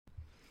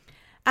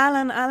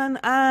אהלן, אהלן,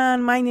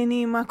 אהלן, מה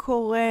העניינים, מה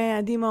קורה?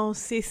 עדי מאור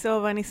סיסו,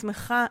 ואני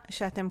שמחה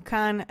שאתם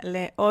כאן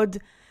לעוד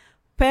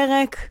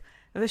פרק,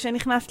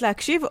 ושנכנס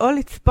להקשיב או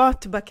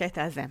לצפות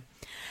בקטע הזה.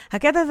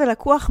 הקטע הזה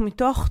לקוח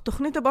מתוך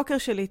תוכנית הבוקר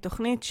שלי,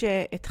 תוכנית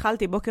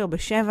שהתחלתי בוקר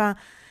בשבע,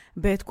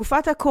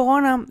 בתקופת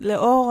הקורונה,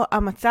 לאור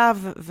המצב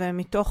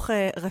ומתוך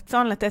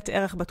רצון לתת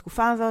ערך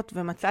בתקופה הזאת,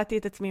 ומצאתי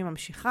את עצמי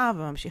ממשיכה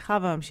וממשיכה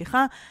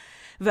וממשיכה,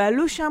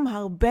 ועלו שם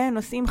הרבה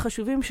נושאים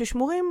חשובים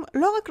ששמורים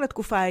לא רק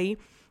לתקופה ההיא,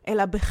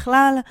 אלא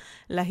בכלל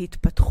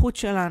להתפתחות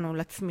שלנו,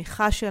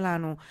 לצמיחה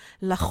שלנו,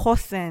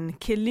 לחוסן,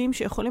 כלים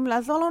שיכולים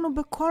לעזור לנו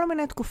בכל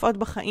מיני תקופות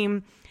בחיים,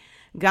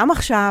 גם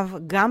עכשיו,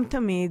 גם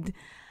תמיד.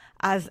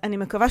 אז אני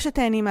מקווה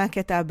שתהני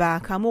מהקטע הבא.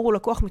 כאמור, הוא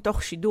לקוח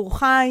מתוך שידור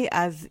חי,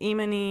 אז אם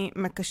אני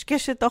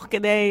מקשקשת תוך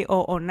כדי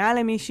או עונה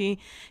למישהי,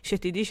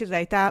 שתדעי שזו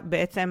הייתה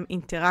בעצם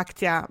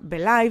אינטראקציה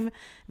בלייב,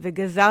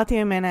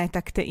 וגזרתי ממנה את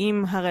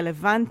הקטעים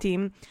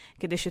הרלוונטיים,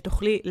 כדי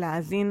שתוכלי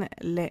להאזין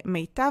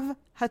למיטב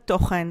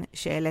התוכן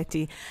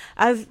שהעליתי.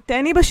 אז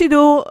תהני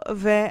בשידור,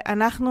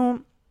 ואנחנו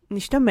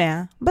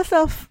נשתמע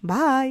בסוף.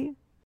 ביי!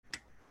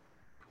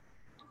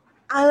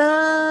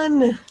 אהלן,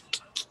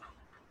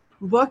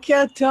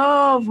 בוקר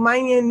טוב, מה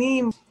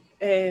העניינים?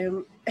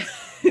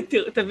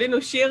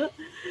 תבינו,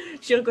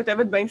 שיר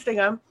כותבת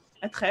באינסטגרם,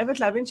 את חייבת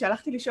להבין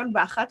שהלכתי לישון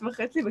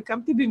ב1:30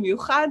 וקמתי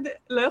במיוחד,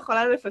 לא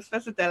יכולה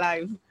לפספס את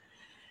הלייב.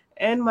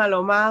 אין מה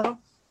לומר,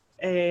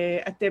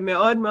 אתם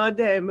מאוד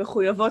מאוד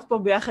מחויבות פה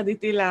ביחד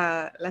איתי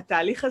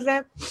לתהליך הזה.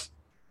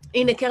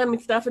 הנה קרן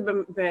מצטרפת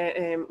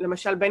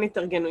למשל בין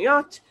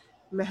התארגנויות,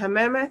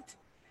 מהממת.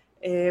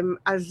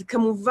 אז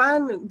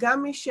כמובן,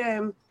 גם מי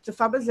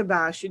שצפה בזה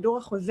בשידור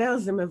החוזר,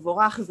 זה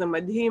מבורך, זה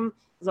מדהים,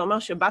 זה אומר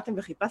שבאתם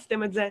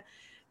וחיפשתם את זה,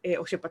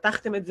 או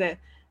שפתחתם את זה,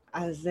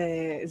 אז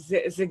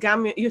זה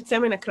גם יוצא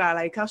מן הכלל,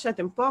 העיקר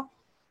שאתם פה,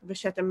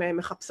 ושאתם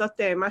מחפשות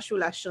משהו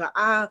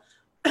להשראה,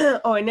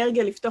 או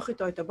אנרגיה לפתוח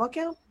איתו את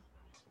הבוקר.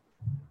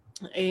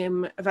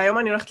 והיום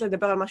אני הולכת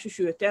לדבר על משהו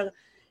שהוא יותר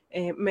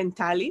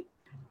מנטלי.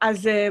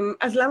 אז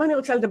למה אני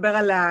רוצה לדבר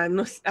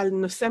על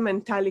נושא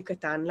מנטלי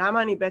קטן?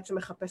 למה אני בעצם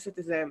מחפשת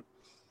איזה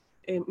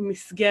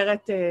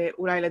מסגרת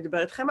אולי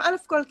לדבר איתכם? א'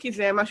 כל כי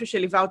זה משהו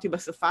שליווה אותי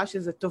בסופה,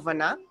 שזה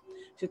תובנה,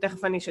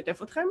 שתכף אני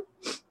אשתף אתכם.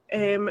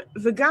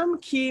 וגם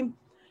כי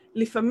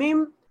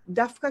לפעמים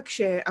דווקא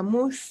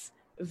כשעמוס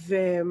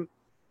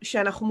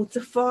ושאנחנו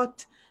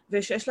מוצפות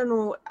ושיש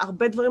לנו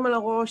הרבה דברים על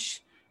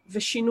הראש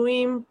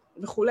ושינויים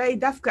וכולי,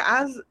 דווקא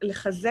אז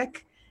לחזק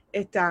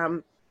את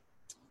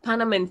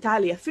הפן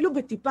המנטלי, אפילו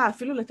בטיפה,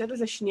 אפילו לתת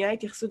לזה שנייה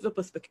התייחסות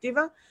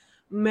ופרספקטיבה,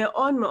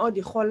 מאוד מאוד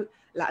יכול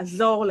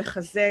לעזור,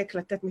 לחזק,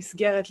 לתת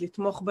מסגרת,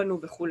 לתמוך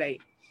בנו וכולי.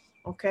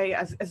 אוקיי?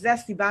 אז זה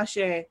הסיבה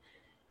שאני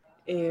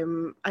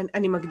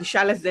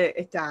מקדישה לזה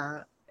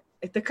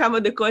את הכמה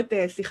דקות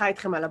שיחה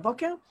איתכם על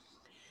הבוקר.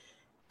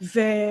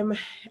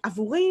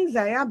 ועבורי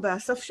זה היה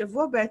בסוף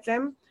שבוע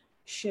בעצם,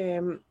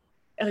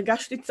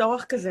 שהרגשתי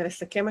צורך כזה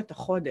לסכם את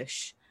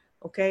החודש.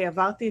 אוקיי?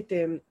 עברתי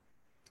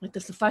את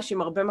הסופה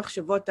עם הרבה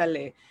מחשבות על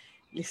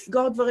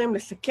לסגור דברים,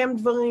 לסכם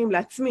דברים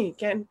לעצמי,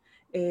 כן?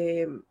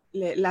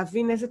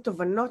 להבין איזה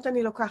תובנות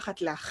אני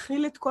לוקחת,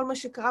 להכיל את כל מה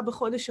שקרה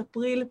בחודש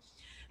אפריל,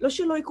 לא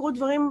שלא יקרו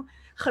דברים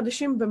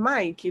חדשים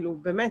במאי, כאילו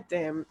באמת,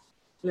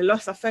 ללא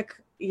ספק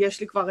יש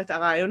לי כבר את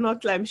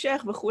הרעיונות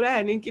להמשך וכולי,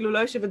 אני כאילו לא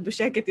יושבת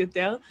בשקט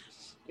יותר,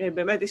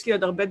 באמת יש לי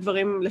עוד הרבה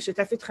דברים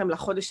לשתף איתכם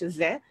לחודש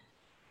הזה,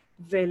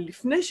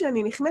 ולפני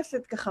שאני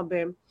נכנסת ככה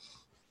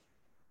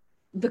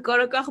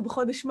בכל הכוח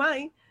בחודש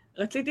מאי,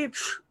 רציתי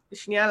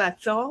שנייה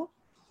לעצור,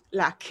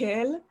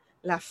 להקל,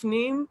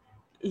 להפנים,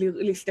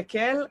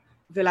 להסתכל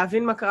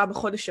ולהבין מה קרה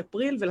בחודש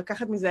אפריל,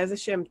 ולקחת מזה איזה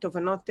שהן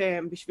תובנות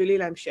בשבילי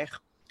להמשך.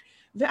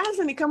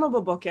 ואז אני קמה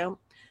בבוקר,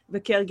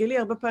 וכהרגלי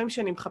הרבה פעמים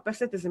שאני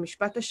מחפשת איזה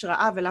משפט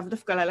השראה, ולאו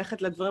דווקא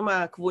ללכת לדברים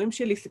הקבועים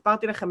שלי,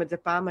 סיפרתי לכם את זה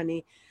פעם,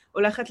 אני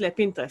הולכת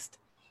לפינטרסט.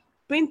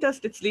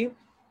 פינטרסט אצלי,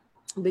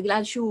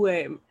 בגלל שהוא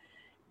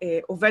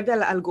עובד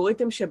על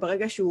אלגוריתם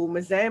שברגע שהוא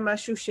מזהה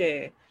משהו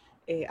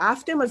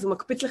שאהבתם, אז הוא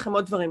מקפיץ לכם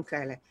עוד דברים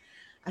כאלה.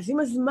 אז עם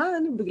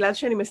הזמן, בגלל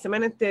שאני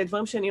מסמנת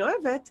דברים שאני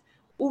אוהבת,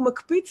 הוא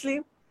מקפיץ לי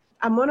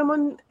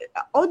המון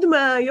עוד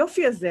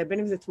מהיופי הזה, בין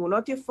אם זה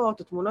תמונות יפות,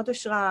 או תמונות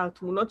השראה, או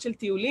תמונות של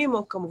טיולים,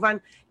 או כמובן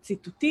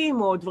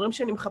ציטוטים, או דברים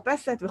שאני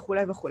מחפשת וכו'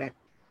 וכו'.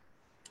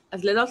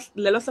 אז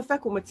ללא ספק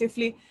הוא מציף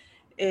לי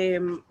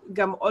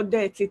גם עוד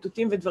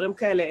ציטוטים ודברים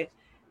כאלה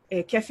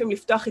כיפים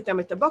לפתוח איתם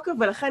את הבוקר,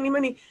 ולכן אם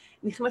אני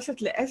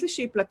נכנסת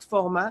לאיזושהי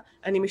פלטפורמה,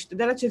 אני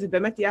משתדלת שזה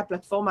באמת יהיה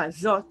הפלטפורמה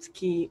הזאת,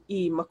 כי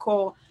היא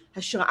מקור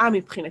השראה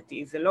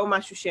מבחינתי, זה לא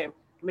משהו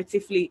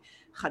שמציף לי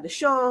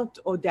חדשות,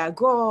 או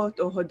דאגות,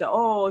 או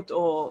הודעות,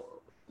 או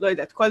לא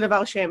יודעת, כל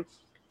דבר שהם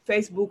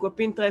פייסבוק, או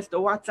פינטרסט,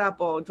 או וואטסאפ,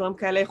 או דברים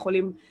כאלה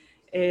יכולים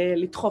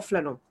לדחוף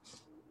לנו.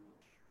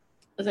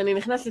 אז אני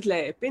נכנסת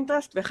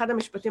לפינטרסט, ואחד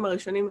המשפטים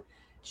הראשונים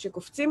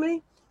שקופצים לי,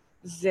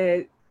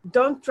 זה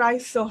Don't try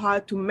so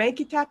hard to make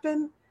it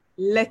happen,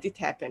 let it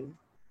happen.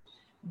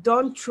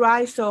 Don't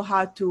try so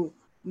hard to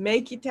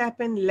make it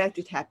happen,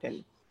 let it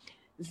happen.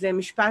 זה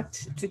משפט,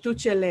 ציטוט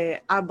של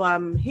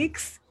אברהם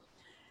היקס,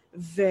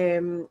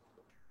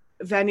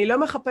 ואני לא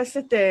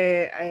מחפשת,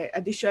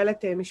 עדי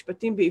שואלת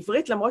משפטים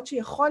בעברית, למרות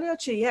שיכול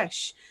להיות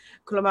שיש.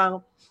 כלומר,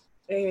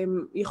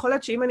 יכול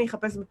להיות שאם אני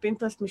אחפש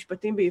בפינטרסט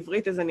משפטים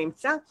בעברית, אז אני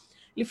אמצא.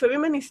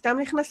 לפעמים אני סתם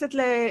נכנסת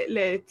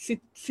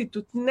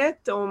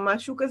לציטוטנט או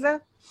משהו כזה,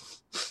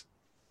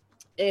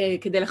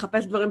 כדי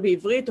לחפש דברים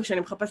בעברית, או שאני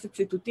מחפשת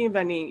ציטוטים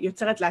ואני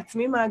יוצרת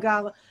לעצמי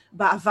מאגר.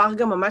 בעבר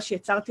גם ממש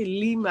יצרתי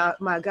לי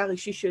מאגר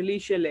אישי שלי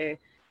של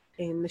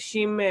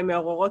נשים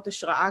מעוררות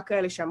השראה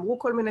כאלה שאמרו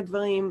כל מיני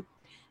דברים.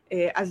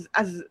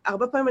 אז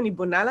הרבה פעמים אני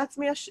בונה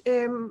לעצמי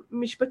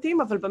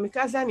משפטים, אבל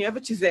במקרה הזה אני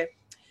אוהבת שזה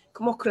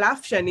כמו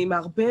קלף שאני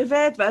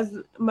מערבבת, ואז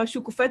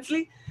משהו קופץ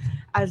לי.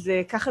 אז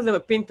ככה זה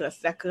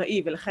בפינטרסט, זה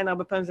אקראי, ולכן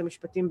הרבה פעמים זה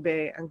משפטים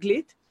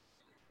באנגלית.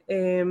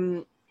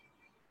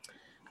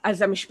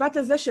 אז המשפט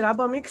הזה של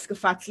אברהם איקס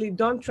קפץ לי,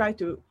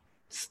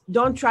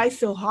 don't try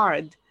so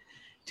hard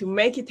to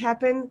make it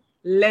happen,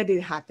 let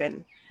it happen.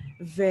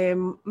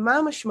 ומה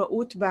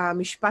המשמעות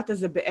במשפט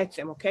הזה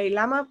בעצם, אוקיי?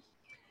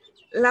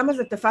 למה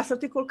זה תפס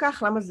אותי כל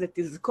כך? למה זה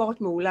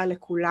תזכורת מעולה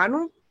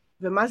לכולנו?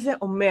 ומה זה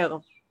אומר?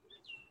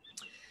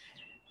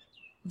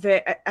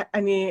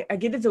 ואני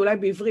אגיד את זה אולי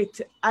בעברית,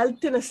 אל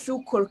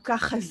תנסו כל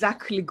כך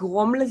חזק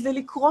לגרום לזה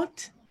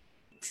לקרות,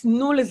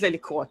 תנו לזה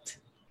לקרות,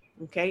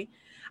 אוקיי?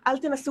 אל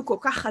תנסו כל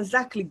כך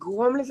חזק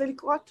לגרום לזה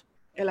לקרות,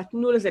 אלא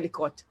תנו לזה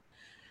לקרות.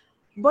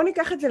 בואו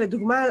ניקח את זה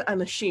לדוגמה על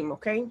אנשים,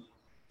 אוקיי?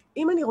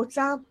 אם אני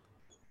רוצה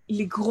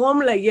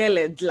לגרום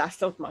לילד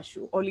לעשות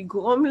משהו, או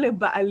לגרום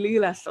לבעלי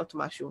לעשות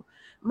משהו,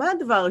 מה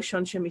הדבר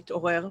הראשון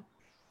שמתעורר?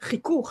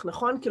 חיכוך,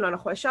 נכון? כאילו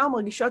אנחנו ישר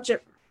מרגישות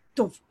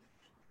טוב,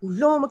 הוא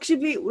לא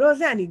מקשיב לי, הוא לא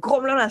זה, אני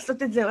אגרום לו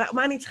לעשות את זה,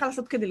 מה אני צריכה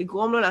לעשות כדי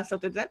לגרום לו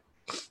לעשות את זה?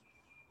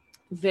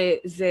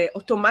 וזה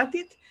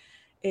אוטומטית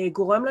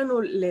גורם לנו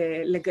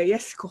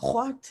לגייס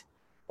כוחות,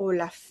 או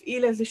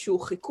להפעיל איזשהו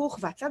חיכוך,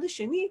 והצד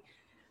השני,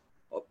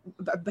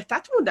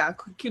 בתת מודע,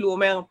 כאילו הוא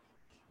אומר,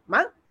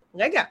 מה?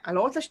 רגע, אני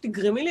לא רוצה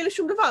שתגרמי לי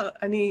לשום דבר,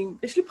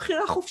 יש לי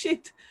בחירה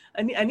חופשית,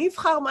 אני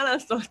אבחר מה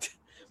לעשות.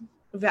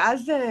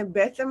 ואז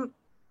בעצם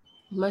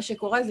מה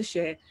שקורה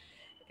זה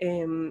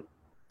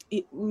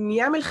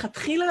נהיה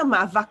מלכתחילה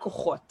מאבק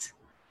כוחות,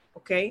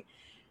 אוקיי?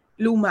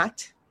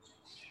 לעומת,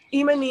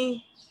 אם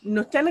אני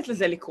נותנת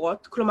לזה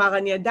לקרות, כלומר,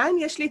 אני עדיין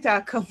יש לי את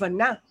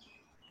הכוונה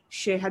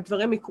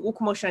שהדברים יקרו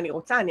כמו שאני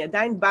רוצה, אני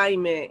עדיין באה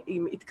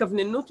עם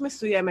התכווננות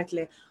מסוימת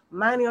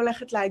למה אני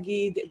הולכת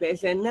להגיד,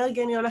 באיזה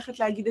אנרגיה אני הולכת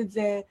להגיד את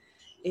זה,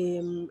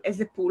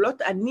 איזה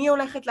פעולות אני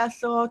הולכת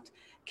לעשות,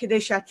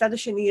 כדי שהצד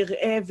השני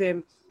יראה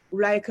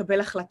ואולי יקבל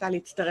החלטה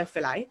להצטרף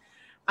אליי.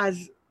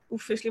 אז,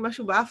 יש לי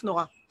משהו באף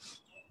נורא.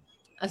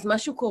 אז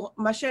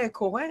מה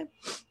שקורה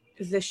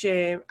זה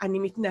שאני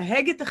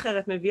מתנהגת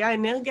אחרת, מביאה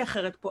אנרגיה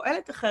אחרת,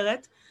 פועלת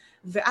אחרת,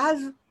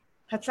 ואז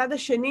הצד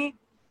השני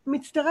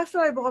מצטרף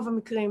אליי ברוב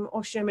המקרים,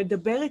 או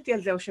שמדבר איתי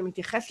על זה, או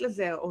שמתייחס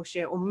לזה, או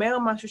שאומר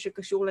משהו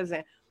שקשור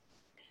לזה.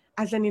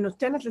 אז אני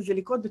נותנת לזה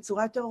לקרות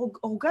בצורה יותר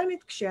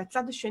אורגנית,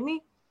 כשהצד השני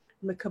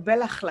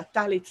מקבל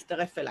החלטה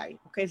להצטרף אליי,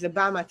 אוקיי? זה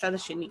בא מהצד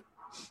השני.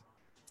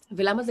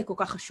 ולמה זה כל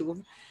כך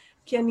חשוב?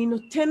 כי אני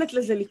נותנת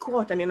לזה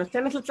לקרות, אני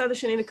נותנת לצד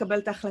השני לקבל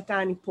את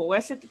ההחלטה, אני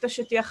פורסת את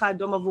השטיח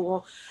האדום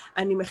עבורו,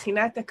 אני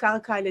מכינה את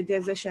הקרקע על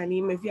ידי זה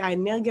שאני מביאה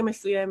אנרגיה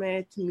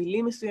מסוימת,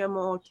 מילים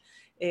מסוימות,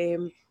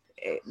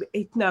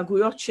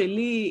 התנהגויות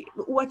שלי,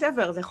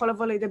 whatever, זה יכול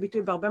לבוא לידי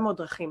ביטוי בהרבה מאוד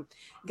דרכים.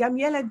 גם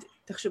ילד,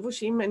 תחשבו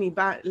שאם אני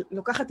באה,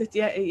 לוקחת את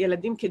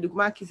ילדים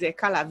כדוגמה, כי זה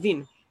קל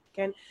להבין,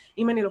 כן?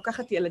 אם אני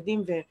לוקחת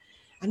ילדים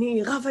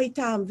ואני רבה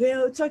איתם,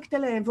 וצועקת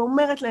עליהם,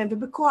 ואומרת להם,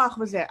 ובכוח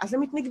וזה, אז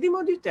הם מתנגדים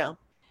עוד יותר.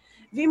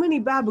 ואם אני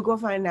באה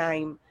בגובה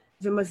העיניים,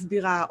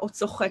 ומסבירה, או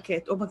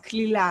צוחקת, או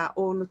מקלילה,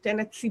 או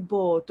נותנת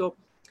סיבות, או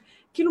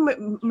כאילו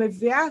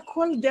מביאה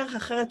כל דרך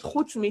אחרת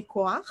חוץ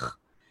מכוח,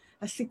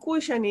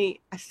 הסיכוי שאני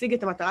אשיג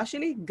את המטרה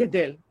שלי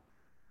גדל.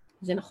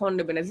 זה נכון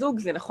לבני זוג,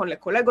 זה נכון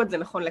לקולגות, זה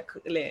נכון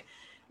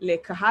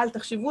לקהל.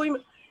 תחשבו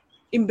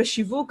אם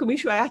בשיווק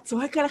מישהו היה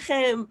צועק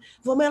עליכם,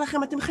 ואומר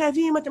לכם, אתם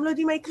חייבים, אתם לא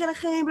יודעים מה יקרה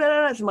לכם,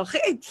 זה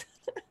מלחיץ.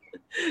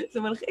 זה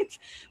מלחיץ.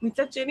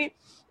 מצד שני,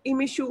 אם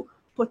מישהו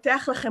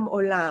פותח לכם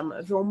עולם,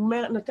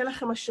 נותן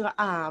לכם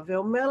השראה,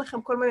 ואומר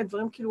לכם כל מיני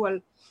דברים כאילו על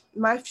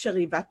מה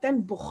אפשרי, ואתן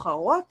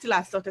בוחרות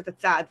לעשות את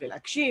הצעד,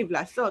 ולהקשיב,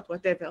 לעשות,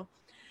 whatever,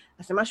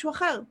 אז זה משהו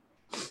אחר.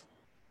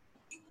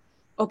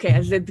 אוקיי,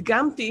 אז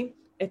הדגמתי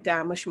את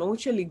המשמעות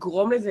של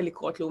לגרום לזה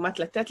לקרות, לעומת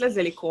לתת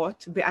לזה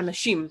לקרות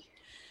באנשים,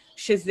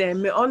 שזה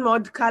מאוד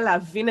מאוד קל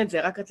להבין את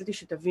זה, רק רציתי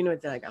שתבינו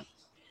את זה רגע.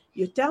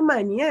 יותר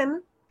מעניין,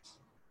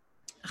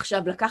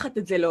 עכשיו לקחת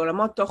את זה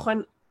לעולמות תוכן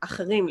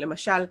אחרים,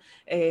 למשל,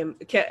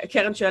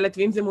 קרן שואלת,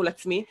 ואם זה מול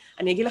עצמי,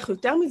 אני אגיד לך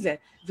יותר מזה,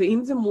 ואם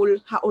זה מול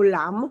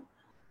העולם,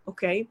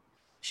 אוקיי,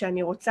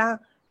 שאני רוצה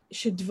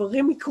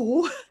שדברים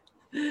יקרו,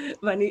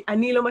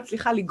 ואני לא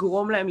מצליחה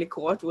לגרום להם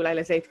לקרות, ואולי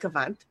לזה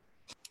התכוונת.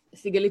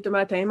 סיגלית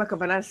אומרת, האם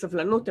הכוונה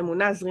לסבלנות,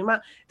 אמונה, זרימה?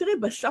 תראי,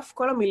 בסוף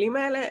כל המילים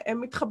האלה, הן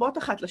מתחברות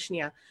אחת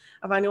לשנייה.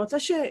 אבל אני רוצה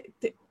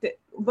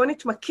בוא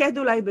נתמקד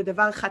אולי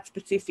בדבר אחד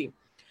ספציפי.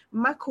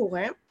 מה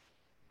קורה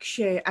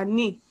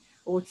כשאני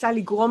רוצה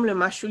לגרום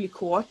למשהו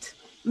לקרות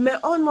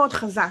מאוד מאוד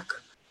חזק,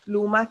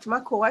 לעומת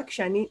מה קורה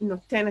כשאני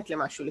נותנת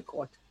למשהו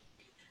לקרות?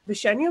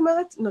 ושאני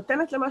אומרת,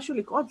 נותנת למשהו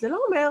לקרות, זה לא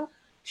אומר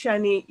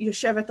שאני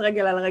יושבת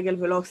רגל על רגל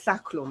ולא עושה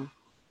כלום,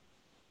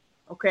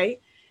 אוקיי?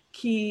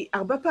 כי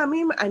הרבה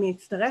פעמים אני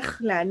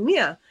אצטרך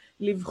להניע,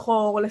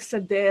 לבחור,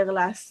 לסדר,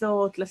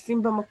 לעשות,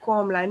 לשים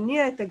במקום,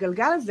 להניע את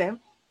הגלגל הזה,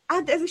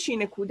 עד איזושהי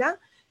נקודה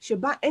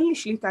שבה אין לי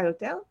שליטה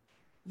יותר,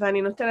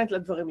 ואני נותנת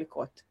לדברים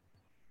לקרות.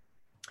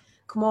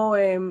 כמו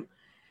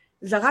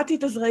זרעתי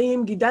את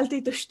הזרעים, גידלתי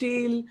את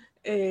השתיל,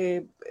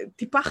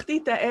 טיפחתי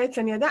את העץ,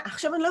 אני יודע,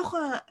 עכשיו אני לא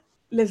יכולה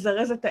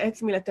לזרז את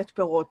העץ מלתת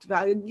פירות,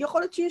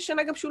 ויכול להיות שיש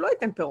שנה גם שהוא לא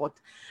ייתן פירות,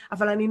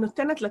 אבל אני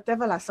נותנת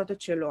לטבע לעשות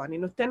את שלו, אני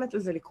נותנת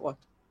לזה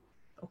לקרות,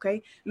 אוקיי?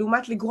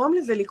 לעומת לגרום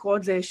לזה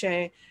לקרות זה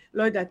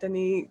שלא יודעת,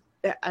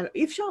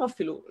 אי אפשר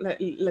אפילו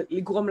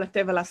לגרום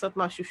לטבע לעשות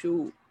משהו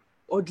שהוא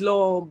עוד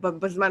לא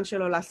בזמן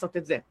שלו לעשות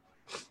את זה.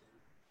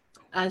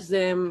 אז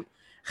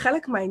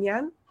חלק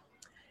מהעניין,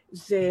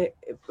 זה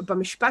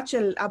במשפט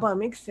של אברהם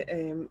מיקס,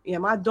 היא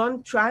אמרה,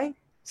 don't try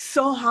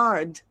so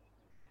hard.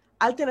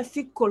 אל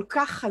תנסי כל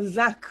כך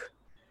חזק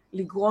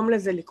לגרום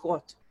לזה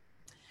לקרות.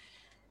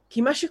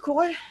 כי מה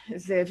שקורה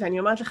זה, ואני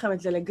אומרת לכם את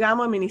זה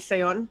לגמרי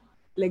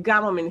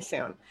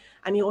מניסיון.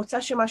 אני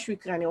רוצה שמשהו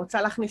יקרה, אני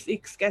רוצה להכניס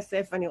X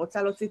כסף, אני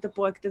רוצה להוציא את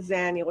הפרויקט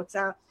הזה, אני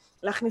רוצה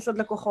להכניס עוד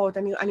לקוחות,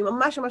 אני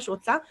ממש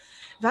רוצה,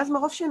 ואז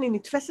מרוב שאני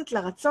נתפסת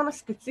לרצון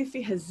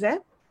הספציפי הזה,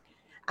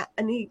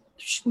 אני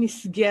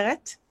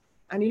נסגרת,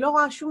 אני לא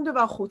רואה שום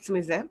דבר חוץ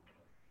מזה,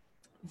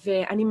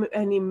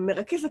 ואני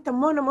מרכזת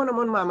המון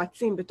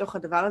מאמצים בתוך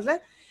הדבר הזה,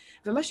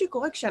 ומה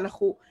שקורה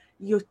כשאנחנו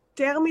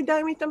יותר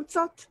מדי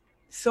מתאמצות,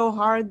 so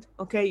hard,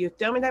 אוקיי,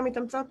 יותר מדי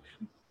מתאמצות,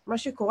 מה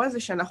שקורה זה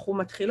שאנחנו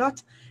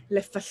מתחילות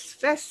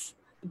לפספס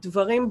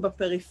דברים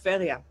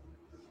בפריפריה,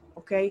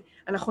 אוקיי?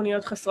 אנחנו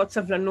נהיות חסרות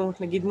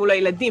סבלנות, נגיד מול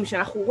הילדים,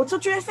 שאנחנו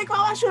רוצות שהוא יעשה כבר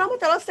משהו, למה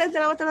אתה לא עושה את זה,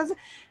 למה אתה לא עושה?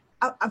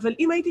 אבל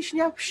אם הייתי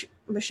שנייה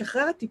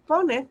משחררת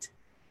טיפונת,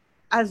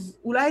 אז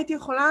אולי הייתי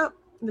יכולה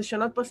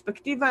לשנות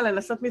פרספקטיבה,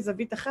 לנסות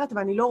מזווית אחרת,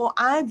 ואני לא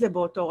רואה את זה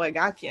באותו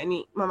רגע, כי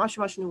אני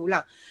ממש נעולה.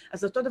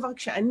 אז אותו דבר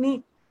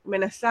כשאני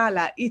מנסה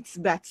להאיץ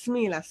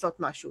בעצמי לעשות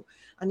משהו,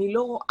 אני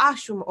לא רואה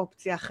שום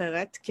אופציה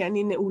אחרת, כי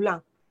אני נעולה.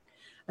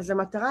 אז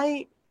המטרה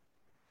היא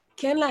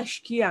כן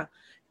להשקיע,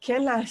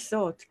 כן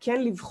לעשות,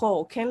 כן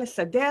לבחור, כן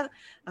לסדר,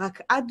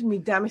 רק עד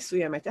מידה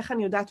מסוימת. איך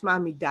אני יודעת מה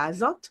המידה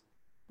הזאת?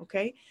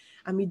 אוקיי?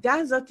 המידה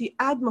הזאת היא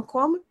עד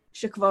מקום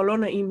שכבר לא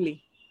נעים לי.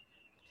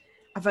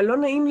 אבל לא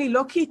נעים לי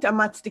לא כי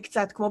התאמצתי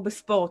קצת כמו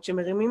בספורט,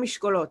 שמרימים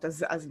משקולות,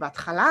 אז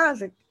בהתחלה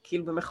זה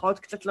כאילו במחאות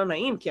קצת לא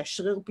נעים, כי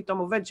השריר פתאום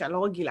עובד שאני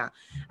לא רגילה.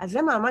 אז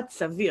זה מאמץ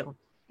סביר.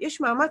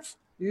 יש מאמץ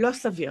לא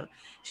סביר,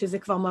 שזה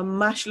כבר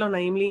ממש לא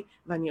נעים לי,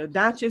 ואני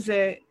יודעת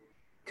שזה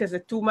כזה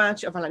too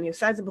much, אבל אני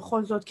עושה את זה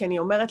בכל זאת, כי אני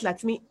אומרת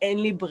לעצמי, אין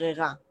לי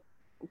ברירה,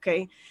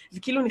 אוקיי? זה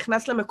כאילו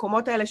נכנס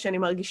למקומות האלה שאני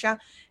מרגישה,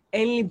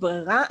 אין לי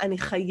ברירה, אני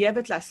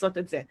חייבת לעשות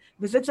את זה.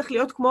 וזה צריך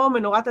להיות כמו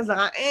מנורת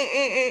הזרה,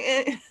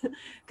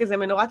 כזה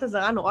מנורת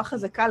הזרה נורא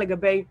חזקה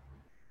לגבי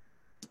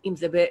אם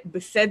זה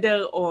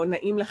בסדר או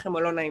נעים לכם או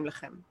לא נעים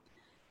לכם.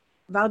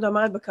 ורדה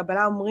אומרת,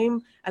 בקבלה אומרים,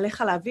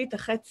 עליך להביא את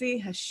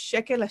החצי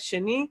השקל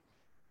השני,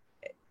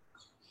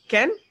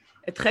 כן?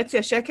 את חצי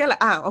השקל,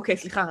 אוקיי,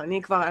 סליחה,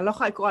 אני לא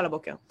יכולה לקרוא על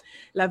הבוקר.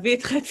 להביא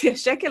את חצי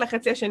השקל,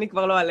 החצי השני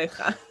כבר לא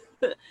עליך.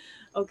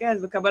 אוקיי,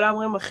 אז בקבלה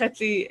אומרים,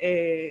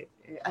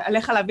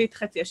 עליך להביא את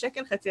חצי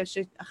השקל,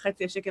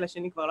 חצי השקל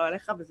השני כבר לא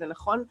עליך, וזה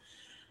נכון.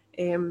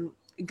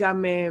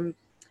 גם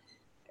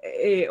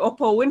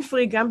אופרה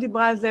ווינפרי גם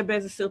דיברה על זה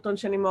באיזה סרטון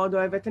שאני מאוד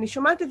אוהבת. אני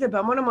שומעת את זה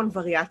בהמון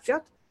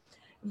וריאציות,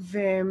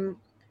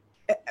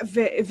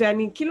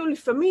 ואני כאילו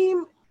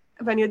לפעמים,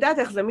 ואני יודעת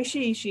איך זה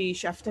מישהי שהיא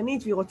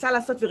שאפתנית, והיא רוצה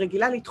לעשות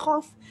ורגילה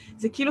לדחוף,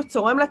 זה כאילו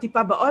צורם לה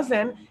טיפה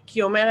באוזן, כי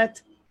היא אומרת,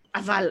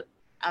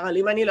 אבל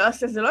אם אני לא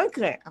אעשה זה לא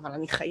יקרה, אבל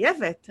אני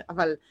חייבת,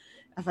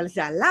 אבל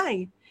זה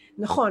עליי.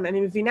 נכון,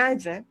 אני מבינה את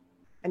זה,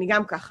 אני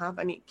גם ככה,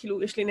 ואני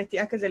כאילו, יש לי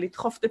נטייה כזה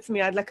לדחוף את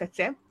עצמי עד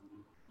לקצה,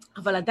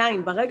 אבל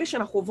עדיין, ברגע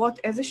שאנחנו עוברות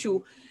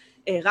איזשהו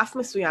רף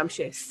מסוים,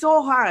 so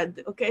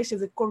hard, אוקיי,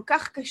 שזה כל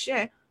כך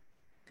קשה,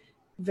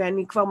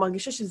 ואני כבר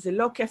מרגישה שזה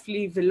לא כיף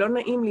לי ולא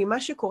נעים לי, מה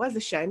שקורה זה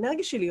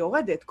שהאנרגיה שלי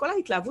יורדת, כל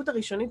ההתלהבות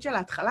הראשונית של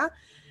ההתחלה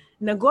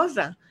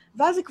נגוזה,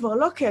 ואז זה כבר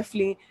לא כיף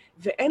לי,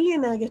 ואין לי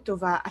אנרגיה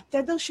טובה,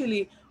 התדר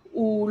שלי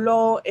הוא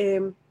לא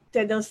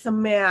תדר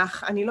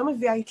שמח, אני לא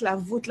מביאה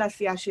התלהבות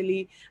לעשייה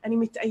שלי, אני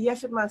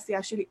מתעייפת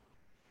מהעשייה שלי,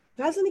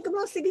 ואז אני גם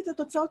לא אשיג את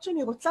התוצאות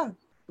שאני רוצה,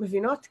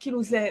 מבינות?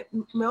 כאילו זה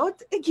מאוד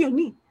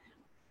הגיוני,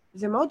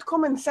 זה מאוד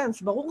common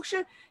sense, ברור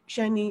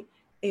שכשאני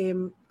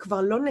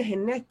כבר לא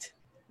נהנית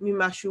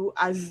ממשהו,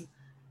 אז,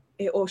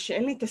 או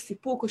שאין לי את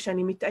הסיפוק, או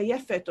שאני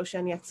מתעייפת, או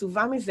שאני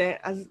עצובה מזה,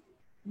 אז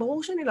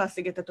ברור שאני לא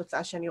אשיג את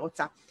התוצאה שאני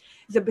רוצה.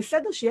 זה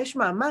בסדר שיש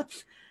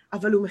מאמץ,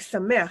 אבל הוא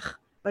משמח,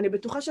 ואני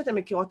בטוחה שאתם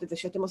מכירות את זה,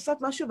 שאתם עושות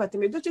משהו,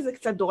 ואתם יודעות שזה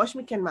קצת דורש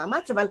מכן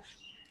מאמץ,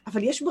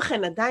 אבל יש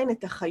בכן עדיין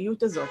את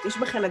החיות הזאת, יש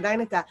בכן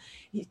עדיין את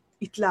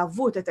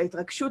ההתלהבות, את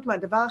ההתרגשות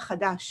מהדבר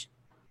החדש.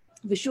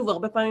 ושוב,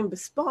 הרבה פעמים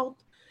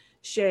בספורט,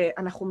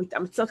 שאנחנו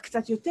מתאמצות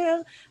קצת יותר,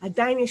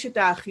 עדיין יש את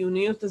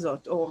החיוניות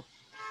הזאת,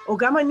 או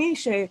גם אני,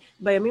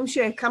 שבימים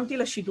שהקמתי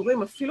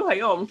לשידורים, אפילו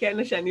היום,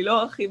 כן, שאני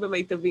לא הכי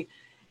במיטבי,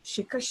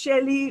 שקשה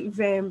לי,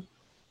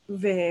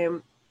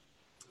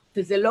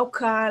 וזה לא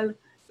קל,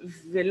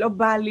 ולא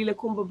בא לי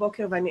לקום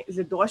בבוקר,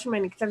 וזה דורש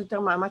ממני קצת יותר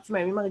מאמץ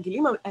מהימים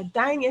הרגילים, אבל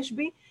עדיין יש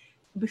בי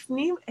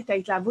בפנים את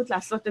ההתלהבות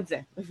לעשות את זה.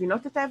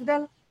 מבינות את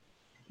ההבדל?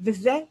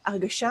 וזה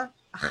הרגשה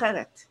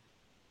אחרת.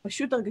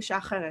 פשוט הרגשה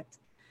אחרת.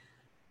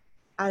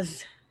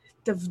 אז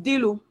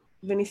תבדילו,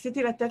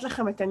 וניסיתי לתת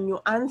לכם את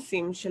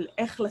הניואנסים של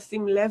איך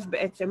לשים לב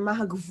בעצם מה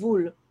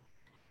הגבול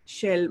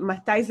של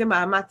מתי זה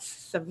מאמץ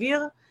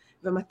סביר,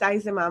 ומתי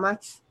זה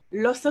מאמץ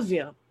לא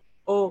סביר.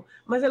 או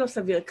מה זה לא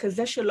סביר?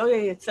 כזה שלא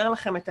ייצר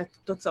לכם את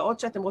התוצאות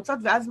שאתם רוצות,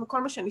 ואז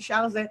כל מה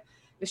שנשאר זה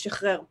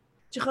לשחרר.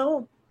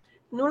 תשחררו,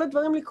 תנו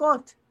לדברים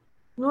לקרות.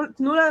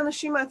 תנו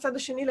לאנשים מהצד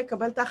השני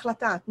לקבל את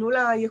ההחלטה, תנו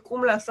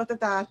ליקום לעשות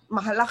את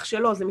המהלך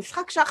שלו, זה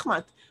משחק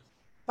שחמט.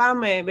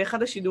 פעם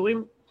באחד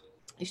השידורים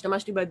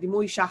השתמשתי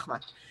בדימוי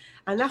שחמט.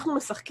 אנחנו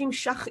משחקים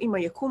שח עם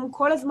היקום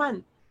כל הזמן.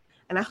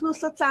 אנחנו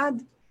עושות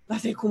צעד,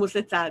 ואז היקום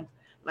עושה צעד.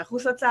 אנחנו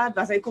עושות צעד,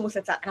 ואז היקום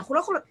עושה צעד. אנחנו לא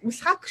יכולים,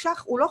 משחק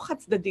שח הוא לא חד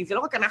צדדי, זה לא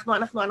רק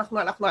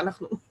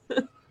אנחנו.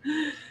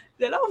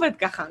 זה לא עובד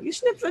ככה, יש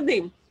שני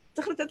צדדים.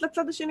 צריך לתת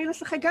לצד השני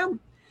לשחק גם.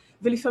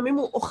 ולפעמים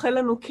הוא אוכל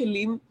לנו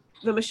כלים,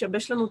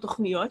 ומשבש לנו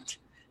תוכניות,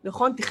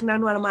 נכון?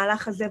 תכננו על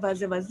המהלך הזה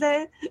והזה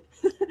והזה,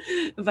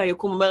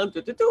 והיקום אומר,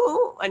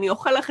 אני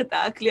אוכל לך את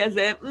הכלי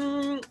הזה,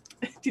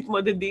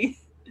 תתמודדי.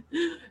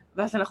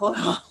 ואז אנחנו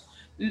אומרים,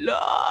 לא,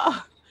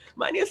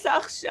 מה אני עושה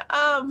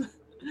עכשיו?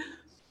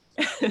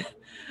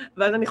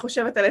 ואז אני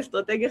חושבת על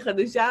אסטרטגיה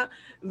חדשה,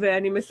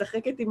 ואני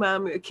משחקת עם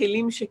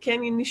הכלים שכן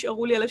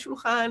נשארו לי על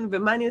השולחן,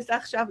 ומה אני עושה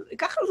עכשיו?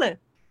 ככה זה.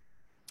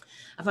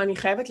 אבל אני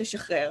חייבת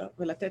לשחרר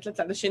ולתת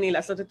לצד השני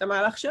לעשות את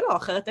המהלך שלו,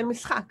 אחרת אין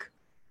משחק.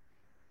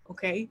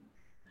 אוקיי?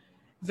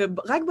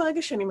 ורק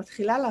ברגע שאני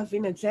מתחילה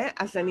להבין את זה,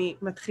 אז אני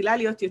מתחילה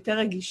להיות יותר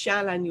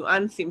רגישה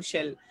לניואנסים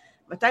של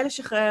מתי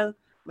לשחרר,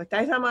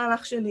 מתי זה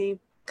המהלך שלי,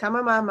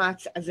 כמה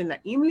מאמץ, אז זה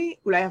נעים לי,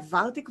 אולי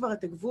עברתי כבר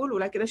את הגבול,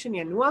 אולי כדי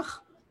שאני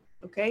אנוח,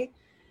 אוקיי?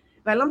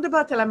 ואני לא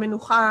מדברת על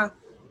המנוחה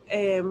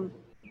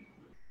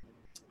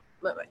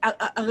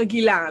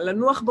הרגילה,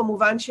 לנוח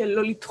במובן של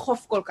לא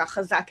לדחוף כל כך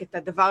חזק את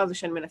הדבר הזה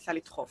שאני מנסה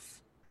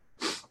לדחוף.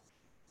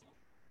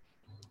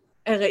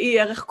 ראי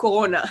ערך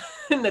קורונה,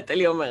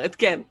 נטלי אומרת,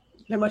 כן,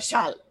 למשל,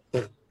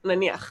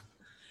 נניח.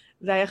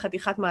 זה היה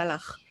חתיכת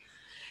מהלך.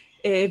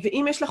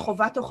 ואם יש לה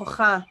חובת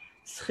הוכחה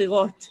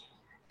סחירות,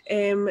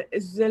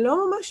 זה לא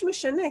ממש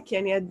משנה, כי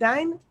אני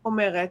עדיין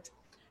אומרת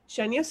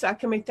שאני עושה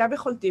כמיטב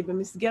יכולתי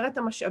במסגרת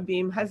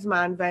המשאבים,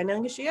 הזמן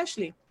והאנרגיה שיש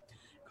לי.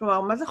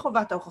 כלומר, מה זה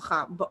חובת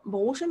ההוכחה?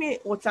 ברור שאני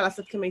רוצה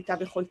לעשות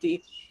כמיטב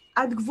יכולתי,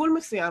 עד גבול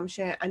מסוים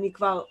שאני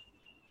כבר,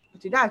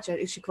 את יודעת,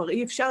 שכבר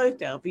אי אפשר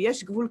יותר,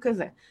 ויש גבול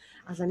כזה.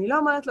 אז אני לא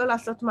אומרת לא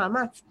לעשות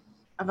מאמץ,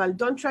 אבל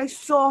don't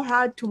try so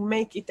hard to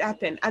make it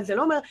happen. אז זה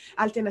לא אומר,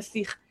 אל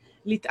תנסי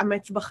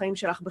להתאמץ בחיים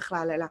שלך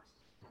בכלל, אלא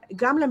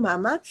גם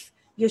למאמץ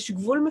יש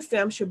גבול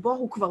מסוים שבו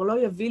הוא כבר לא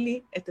יביא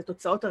לי את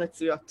התוצאות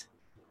הרצויות.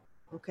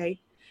 אוקיי?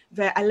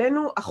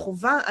 ועלינו,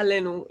 החובה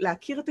עלינו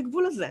להכיר את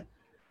הגבול הזה.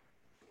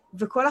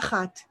 וכל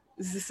אחת,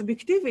 זה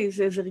סובייקטיבי,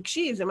 זה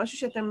רגשי, זה משהו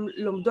שאתם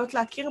לומדות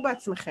להכיר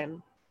בעצמכם.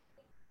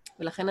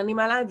 ולכן אני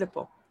מעלה את זה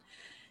פה.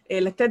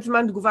 לתת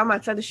זמן תגובה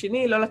מהצד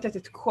השני, לא לתת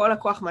את כל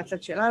הכוח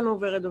מהצד שלנו,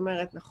 ורד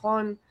אומרת,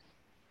 נכון.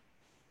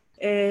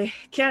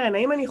 קרן,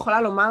 האם אני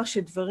יכולה לומר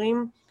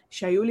שדברים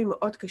שהיו לי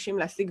מאוד קשים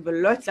להשיג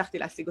ולא הצלחתי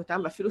להשיג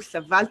אותם, ואפילו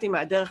סבלתי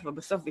מהדרך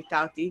ובסוף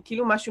ויתרתי,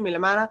 כאילו משהו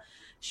מלמעלה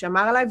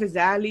שמר עליי וזה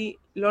היה לי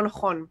לא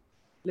נכון.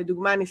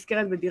 לדוגמה,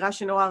 נזכרת בדירה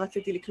שנורא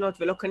רציתי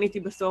לקנות ולא קניתי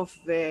בסוף,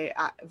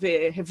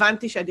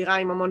 והבנתי שהדירה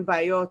עם המון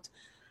בעיות.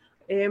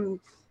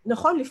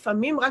 נכון,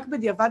 לפעמים רק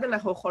בדיעבד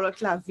אנחנו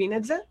יכולות להבין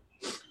את זה,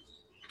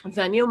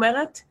 ואני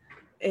אומרת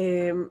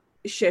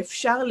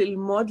שאפשר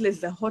ללמוד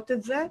לזהות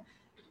את זה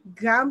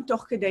גם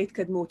תוך כדי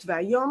התקדמות.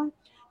 והיום,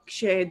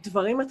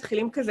 כשדברים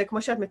מתחילים כזה,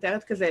 כמו שאת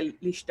מתארת כזה,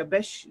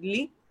 להשתבש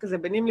לי, כזה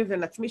בינים לי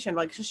ובין עצמי, שאני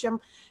מרגישה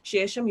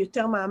שיש שם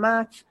יותר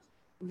מאמץ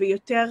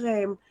ויותר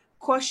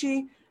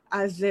קושי,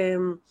 אז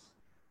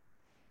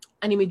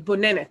אני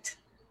מתבוננת.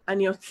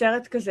 אני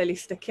עוצרת כזה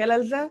להסתכל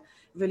על זה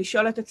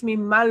ולשאול את עצמי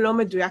מה לא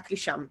מדויק לי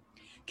שם.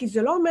 כי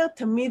זה לא אומר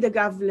תמיד,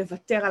 אגב,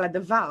 לוותר על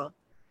הדבר.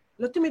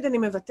 לא תמיד אני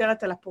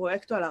מוותרת על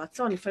הפרויקט או על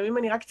הרצון. לפעמים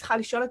אני רק צריכה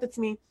לשאול את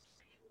עצמי,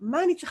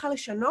 מה אני צריכה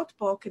לשנות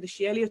פה כדי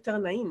שיהיה לי יותר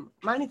נעים?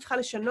 מה אני צריכה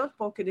לשנות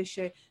פה כדי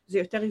שזה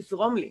יותר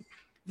יזרום לי?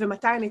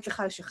 ומתי אני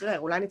צריכה לשחרר?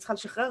 אולי אני צריכה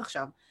לשחרר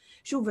עכשיו.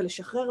 שוב,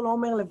 ולשחרר לא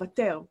אומר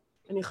לוותר.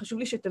 חשוב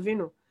לי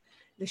שתבינו.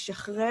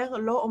 לשחרר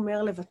לא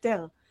אומר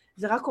לוותר.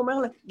 זה רק אומר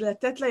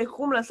לתת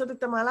ליקום לעשות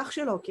את המהלך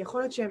שלו, כי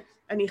יכול להיות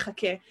שאני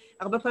אחכה.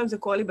 הרבה פעמים זה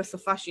קורה לי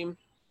בסופשים,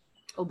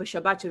 או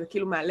בשבת, שזה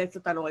כאילו מאלץ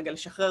אותנו רגע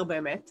לשחרר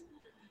באמת.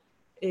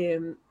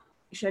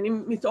 שאני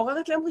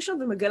מתעוררת ליום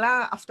ראשון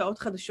ומגלה הפתעות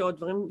חדשות,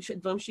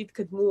 דברים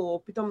שהתקדמו,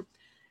 או פתאום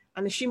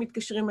אנשים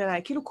מתקשרים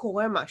אליי, כאילו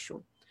קורה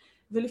משהו.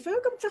 ולפעמים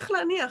גם צריך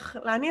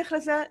להניח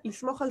לזה,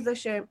 לסמוך על זה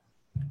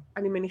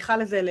שאני מניחה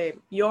לזה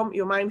ליום,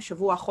 יומיים,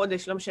 שבוע,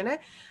 חודש, לא משנה,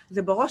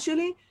 זה בראש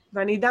שלי,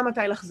 ואני אדע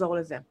מתי לחזור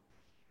לזה.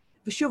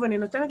 ושוב, אני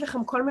נותנת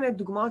לכם כל מיני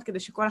דוגמאות כדי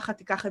שכל אחת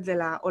תיקח את זה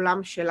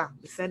לעולם שלה,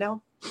 בסדר?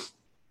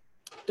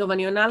 טוב,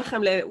 אני עונה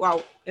לכם וואו,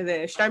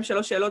 איזה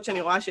 2-3 שאלות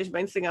שאני רואה שיש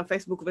באינסטגרם,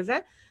 פייסבוק וזה,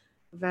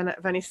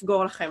 ואני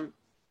אסגור לכם,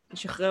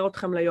 אשחרר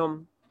אתכם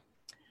ליום.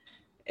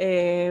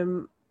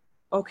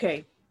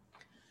 אוקיי.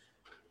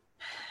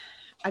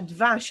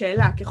 אדווה,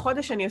 שאלה,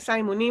 כחודש אני עושה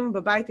אימונים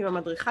בבית עם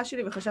המדריכה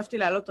שלי, וחשבתי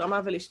לעלות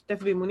רמה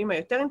ולהשתתף באימונים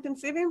היותר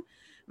אינטנסיביים,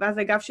 ואז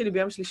הגב שלי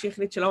ביום שלישי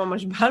החליט שלא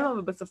ממש בא לו,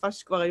 ובסופה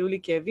שכבר היו לי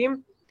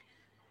כאבים.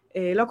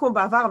 לא כמו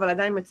בעבר, אבל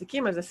עדיין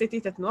מציקים, אז עשיתי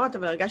את התנועות,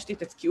 אבל הרגשתי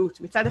את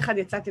התקיעות. מצד אחד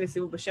יצאתי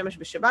לסיבוב בשמש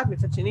בשבת,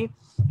 מצד שני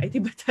הייתי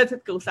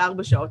בטטת קורסה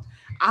 4 שעות.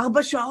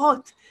 4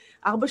 שעות!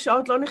 4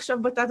 שעות לא נחשב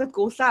בטטת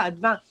קורסה,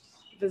 אדווה.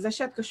 וזה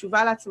שאת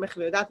קשובה לעצמך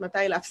ויודעת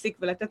מתי להפסיק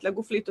ולתת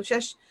לגוף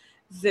להתאושש,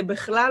 זה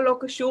בכלל לא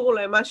קשור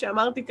למה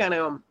שאמרתי כאן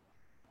היום.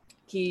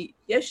 כי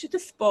יש את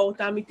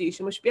הספורט האמיתי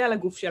שמשפיע על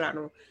הגוף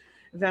שלנו,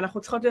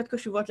 ואנחנו צריכות להיות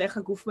קשובות לאיך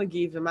הגוף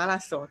מגיב ומה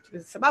לעשות,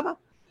 וזה סבבה.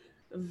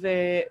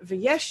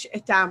 ויש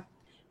את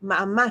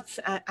המאמץ,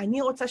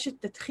 אני רוצה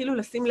שתתחילו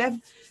לשים לב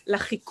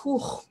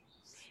לחיכוך.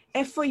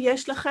 איפה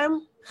יש לכם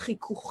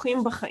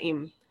חיכוכים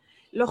בחיים?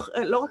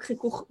 לא רק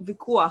חיכוך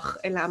ויכוח,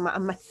 אלא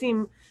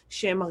מאמצים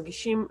שהם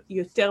מרגישים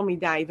יותר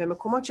מדי,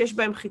 ומקומות שיש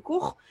בהם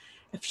חיכוך,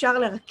 אפשר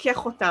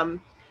לרכך אותם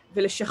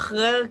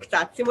ולשחרר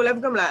קצת. שימו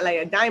לב גם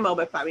לידיים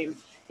הרבה פעמים.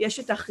 יש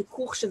את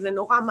החיכוך שזה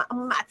נורא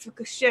מאמץ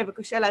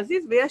וקשה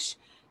להזיז, ויש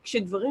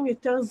כשדברים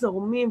יותר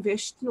זורמים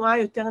ויש תנועה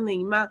יותר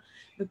נעימה.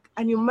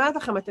 ואני אומרת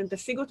לכם, אתם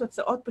תשיגו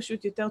תוצאות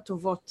פשוט יותר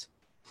טובות.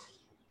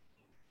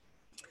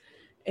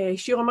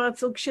 שיר אומרת,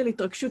 סוג של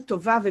התרגשות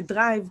טובה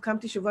ודרייב,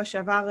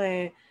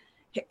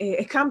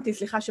 הקמתי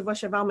שבוע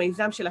שעבר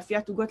מיזם של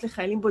אפיית עוגות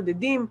לחיילים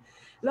בודדים,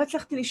 לא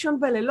הצלחתי לישון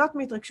בלילות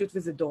מהתרגשות,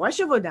 וזה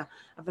דורש עבודה,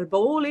 אבל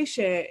ברור לי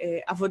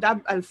שעבודה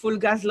על פול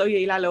גז לא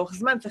יעילה לאורך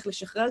זמן, צריך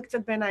לשחרר קצת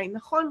בעיניי,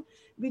 נכון?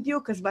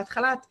 בדיוק, אז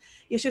בהתחלה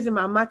יש איזה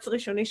מאמץ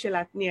ראשוני של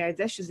להתניע את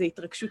זה, שזה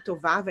התרגשות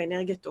טובה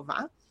ואנרגיה טובה,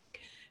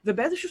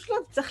 ובאיזשהו שלב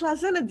צריך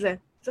לאזן את זה,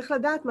 צריך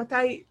לדעת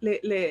מתי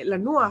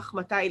לנוח,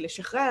 מתי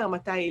לשחרר,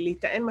 מתי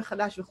להיטען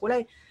מחדש וכו',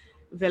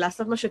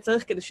 ולעשות מה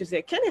שצריך כדי שזה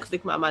כן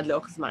יחזיק מעמד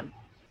לאורך זמן.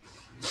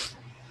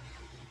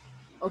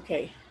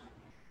 אוקיי.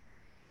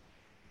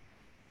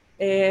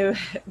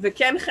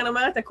 וכן, חן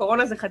אומרת,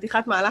 הקורונה זה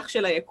חתיכת מהלך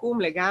של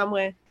היקום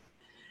לגמרי.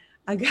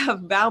 אגב,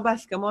 ב4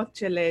 הסכמות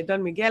של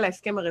דון מיגל,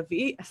 ההסכם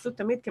הרביעי, עשו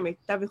תמיד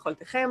כמיטב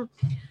יכולתכם,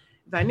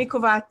 ואני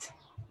קובעת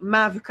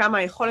מה וכמה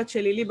היכולת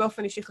שלי, לי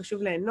באופן אישי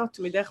חשוב ליהנות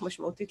מדרך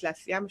משמעותית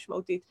לעשייה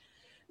משמעותית.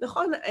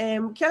 נכון,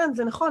 כן,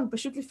 זה נכון,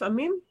 פשוט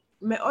לפעמים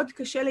מאוד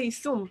קשה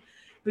ליישום,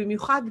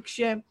 במיוחד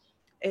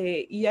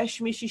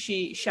כשיש מישהי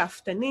שהיא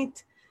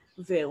שאפתנית,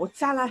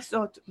 ורוצה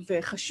לעשות,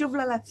 וחשוב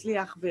לה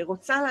להצליח,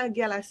 ורוצה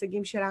להגיע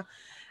להישגים שלה,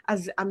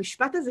 אז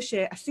המשפט הזה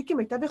שעשי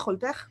כמיטב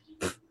יכולתך,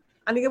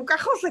 אני גם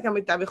ככה עושה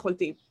כמיטב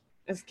יכולתי.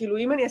 אז כאילו,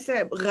 אם אני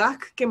אעשה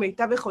רק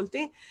כמיטב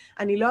יכולתי,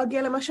 אני לא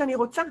אגיע למה שאני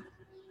רוצה.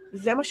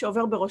 זה מה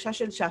שעובר בראשה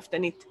של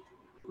שאפתנית.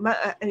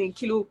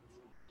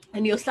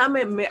 אני עושה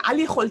מעל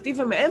יכולתי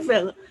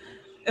ומעבר,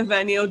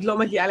 ואני עוד לא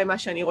מגיעה למה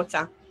שאני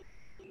רוצה.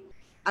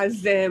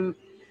 אז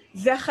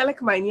זה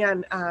חלק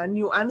מהעניין,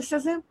 הניואנס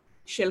הזה,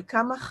 של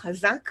כמה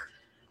חזק,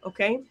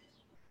 אוקיי?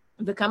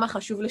 וכמה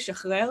חשוב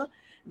לשחרר,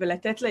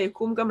 ולתת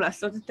ליקום גם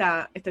לעשות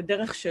את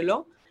הדרך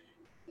שלו.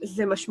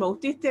 זה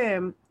משמעותית,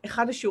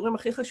 אחד השיעורים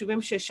הכי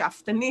חשובים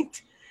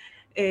ששאפתנית,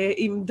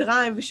 עם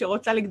דרייב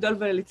שרוצה לגדול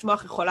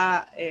ולצמוח,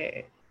 יכולה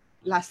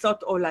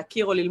לעשות או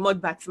להכיר או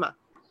ללמוד בעצמה,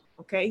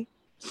 אוקיי?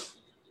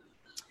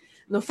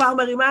 נופר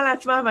מרימה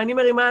לעצמה, ואני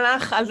מרימה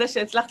לך על זה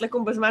שהצלחת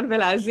לקום בזמן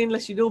ולהאזין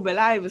לשידור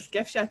בלייב, אז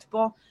כיף שאת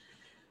פה.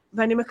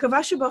 ואני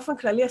מקווה שבאופן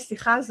כללי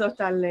השיחה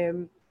הזאת על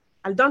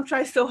Don't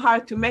try so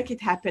hard to make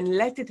it happen,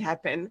 let it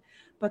happen,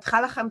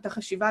 פתחה לכם את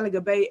החשיבה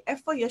לגבי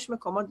איפה יש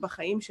מקומות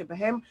בחיים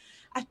שבהם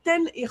אתן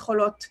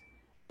יכולות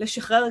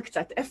לשחרר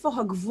קצת, איפה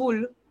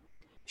הגבול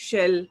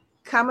של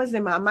כמה זה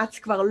מאמץ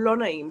כבר לא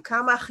נעים,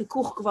 כמה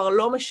החיכוך כבר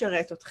לא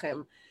משרת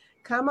אתכם,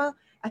 כמה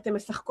אתם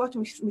משחקות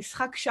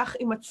משחק שח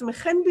עם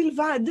עצמכם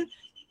בלבד,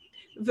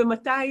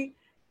 ומתי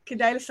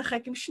כדאי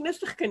לשחק עם 2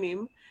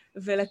 שחקנים,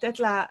 ולתת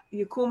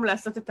ליקום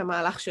לעשות את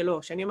המהלך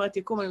שלו. כשאני אומרת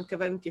יקום, אני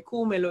מתכוונת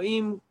יקום,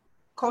 אלוהים,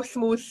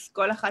 קוסמוס,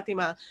 כל אחת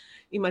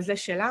עם הזה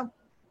שלה.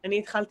 אני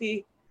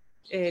התחלתי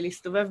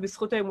להסתובב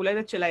בזכות היום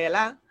הולדת של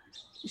איילה,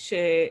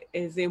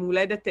 שזה יום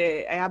הולדת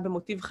היה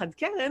במוטיב חד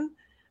קרן,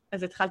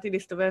 אז התחלתי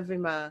להסתובב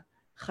עם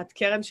החד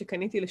קרן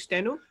שקניתי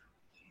לשתינו.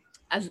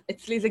 אז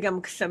אצלי זה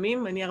גם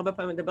קסמים, אני הרבה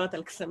פעמים מדברת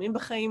על קסמים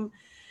בחיים.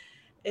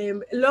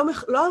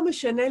 לא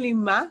משנה לי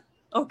מה,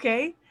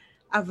 אוקיי?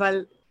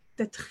 אבל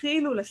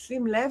תתחילו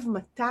לשים לב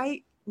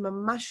מתי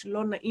ממש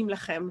לא נעים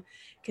לכם,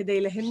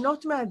 כדי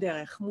ליהנות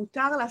מהדרך.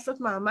 מותר לעשות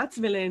מאמץ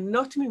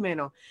וליהנות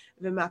ממנו,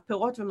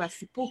 ומהפירות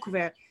ומהסיפוק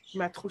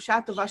ומהתחושה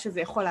הטובה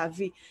שזה יכול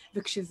להביא.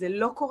 וכשזה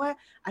לא קורה,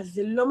 אז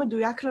זה לא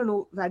מדויק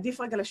לנו,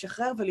 ועדיף רגע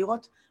לשחרר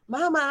ולראות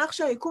מה המהלך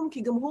של היקום,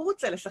 כי גם הוא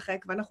רוצה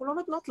לשחק, ואנחנו לא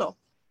נותנות לו,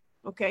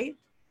 אוקיי?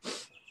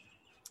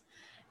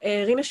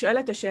 רינה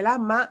שואלת השאלה,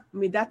 מה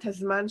מידת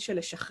הזמן של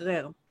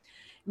לשחרר?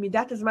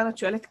 מידת הזמן את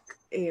שואלת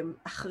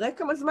אחרי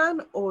כמה זמן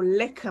או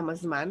לכמה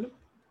זמן?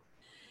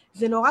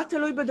 זה נורא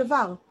תלוי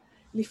בדבר.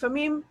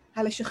 לפעמים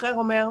הלשחרר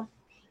אומר,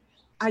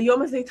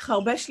 היום הזה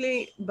התחרבש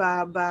לי,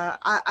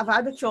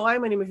 ועד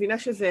הצהריים אני מבינה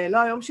שזה לא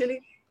היום שלי,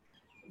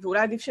 ואולי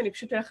עדיף שאני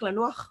פשוט אלך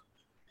לנוח,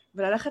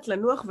 וללכת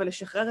לנוח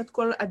ולשחרר את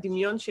כל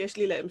הדמיון שיש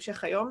לי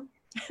להמשך היום,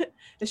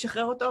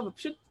 לשחרר אותו,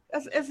 ופשוט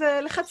איזה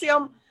לחצי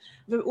יום,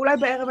 ואולי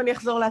בערב אני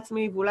אחזור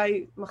לעצמי,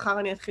 ואולי מחר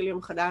אני אתחיל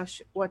יום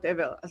חדש,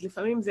 whatever. אז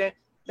לפעמים זה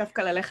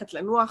דווקא ללכת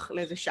לנוח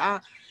לאיזה שעה,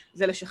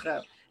 זה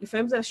לשחרר.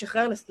 לפעמים זה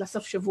לשחרר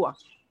לסוף שבוע.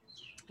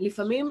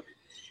 לפעמים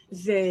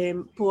זה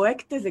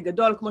פרויקט איזה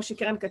גדול, כמו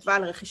שקרן כתבה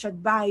על רכישת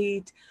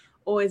בית,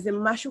 או איזה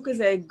משהו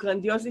כזה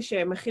גרנדיוזי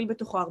שמכיל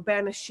בתוכו הרבה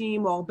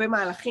אנשים, או הרבה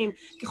מהלכים.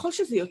 ככל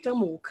שזה יותר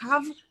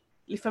מורכב,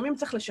 לפעמים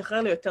צריך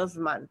לשחרר ליותר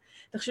זמן.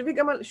 תחשבי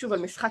גם שוב על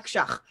משחק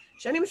שח.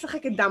 כשאני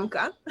משחקת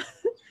דמקה,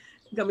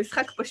 גם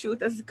משחק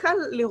פשוט, אז קל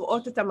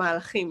לראות את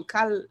המהלכים,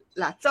 קל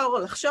לעצור,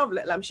 לחשוב,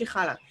 להמשיך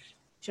הלאה.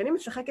 כשאני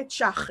משחקת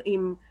שח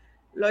עם,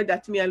 לא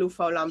יודעת מי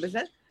אלוף העולם בזה,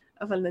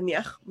 אבל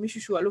נניח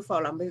מישהו שהוא אלוף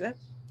העולם בזה,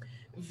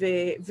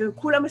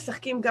 וכולם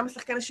משחקים, גם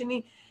השחקן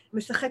השני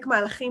משחק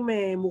מהלכים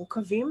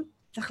מורכבים,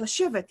 צריך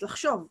לשבת,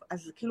 לחשוב,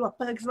 אז כאילו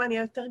הפרק זמן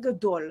יהיה יותר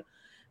גדול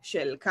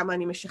של כמה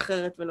אני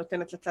משחררת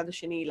ונותנת לצד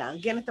השני,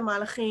 לארגן את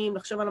המהלכים,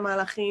 לחשוב על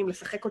המהלכים,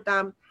 לשחק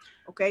אותם,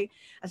 אוקיי?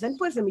 אז אין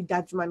פה איזה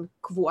מידת זמן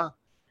קבועה.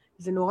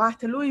 זה נורא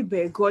תלוי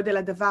בגודל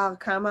הדבר,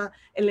 כמה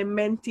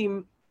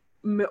אלמנטים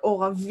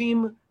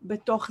מעורבים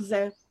בתוך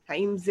זה,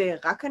 האם זה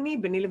רק אני,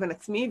 ביני לבין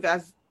עצמי,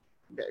 ואז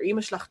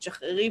אמא שלך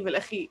תשחררי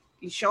ולכי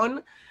לישון,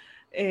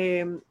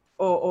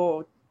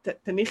 או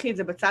תניחי את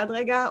זה בצד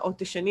רגע, או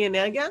תשני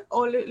אנרגיה,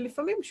 או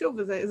לפעמים,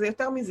 שוב, זה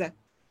יותר מזה.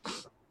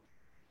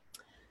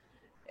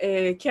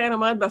 קרן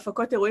אומרת,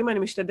 בהפקות אירועים אני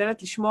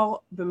משתדלת לשמור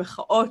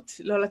במחאות,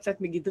 לא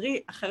לצאת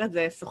מגדרי, אחרת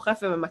זה סוחף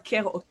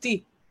וממכר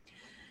אותי.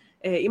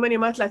 אם אני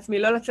אומרת לעצמי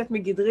לא לצאת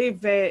מגדרי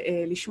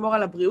ולשמור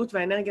על הבריאות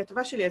והאנרגיה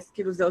הטובה שלי, אז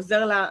כאילו זה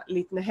עוזר לה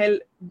להתנהל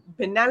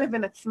בינה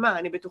לבין עצמה.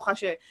 אני בטוחה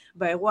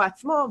שבאירוע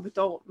עצמו,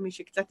 בתור מי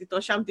שקצת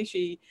התרשמתי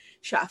שהיא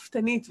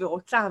שאפתנית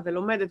ורוצה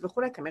ולומדת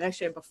וכו', כנראה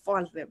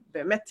שבפועל זה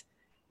באמת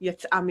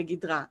יצאה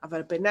מגדרה,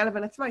 אבל בינה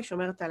לבין עצמה היא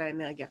שומרת על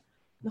האנרגיה.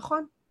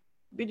 נכון?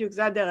 בדיוק,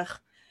 זה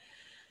הדרך.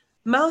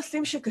 מה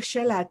עושים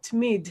שקשה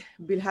להתמיד,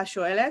 בלהה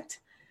שואלת?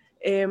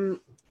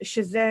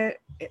 שזה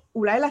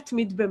אולי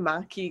להתמיד במה,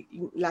 כי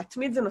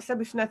להתמיד זה נושא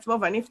בפני עצמו,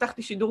 ואני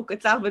הבטחתי שידור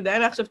קצר,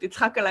 ודיינה עכשיו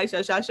תצחק עליי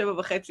שהשעה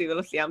 7:30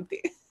 ולא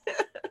סיימתי.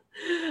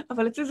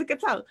 אבל אצלי זה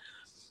קצר.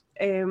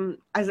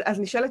 אז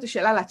נשאלת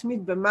השאלה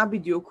להתמיד במה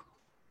בדיוק,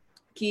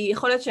 כי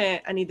יכול להיות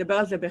שאני אדבר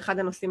על זה באחד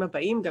הנושאים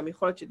הבאים, גם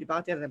יכול להיות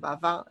שדיברתי על זה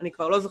בעבר, אני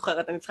כבר לא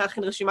זוכרת, אני צריכה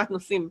להכין רשימת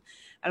נושאים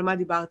על מה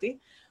דיברתי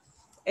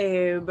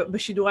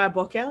בשידורי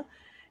הבוקר,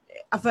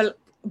 אבל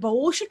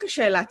ברור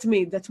שקשה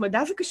להתמיד,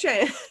 התמדה זה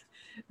קשה.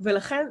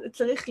 ולכן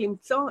צריך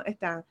למצוא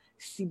את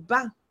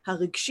הסיבה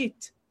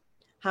הרגשית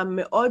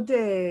המאוד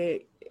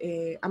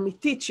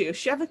אמיתית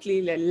שיושבת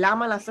לי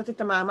ללמה לעשות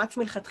את המאמץ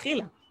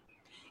מלכתחילה.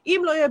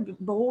 אם לא יהיה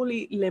ברור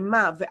לי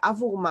למה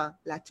ועבור מה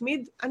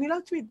להתמיד, אני לא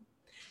אתמיד.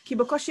 כי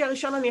בקושי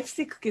הראשון אני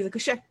אפסיק, כי זה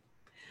קשה.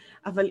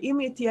 אבל אם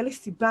תהיה לי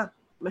סיבה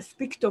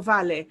מספיק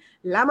טובה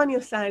ללמה אני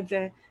עושה את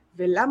זה,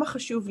 ולמה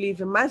חשוב לי,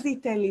 ומה זה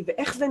ייתן לי,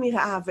 ואיך זה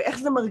נראה, ואיך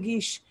זה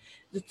מרגיש,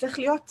 זה צריך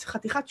להיות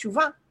חתיכת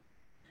תשובה,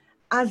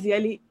 אז יהיה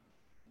לי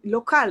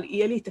לא קל,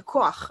 יהיה לי את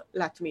הכוח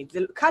להתמיד.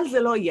 קל זה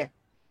לא יהיה,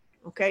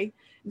 אוקיי?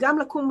 גם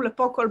לקום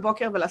לפה כל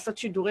בוקר ולעשות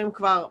שידורים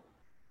כבר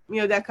מי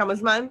יודע כמה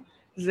זמן,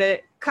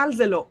 קל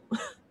זה לא,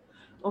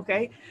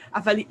 אוקיי?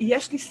 אבל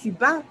יש לי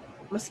סיבה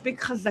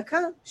מספיק חזקה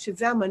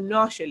שזה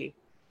המנוע שלי.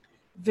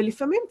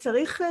 ולפעמים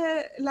צריך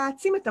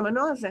להעצים את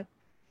המנוע הזה,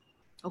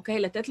 אוקיי?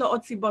 לתת לו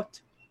עוד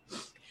סיבות.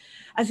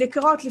 אז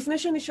יקרות, לפני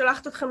שאני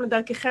שולחת אתכם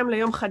לדרככם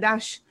ליום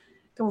חדש,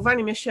 כמובן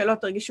אם יש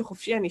שאלות תרגישו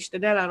חופשי, אני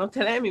אשתדל לענות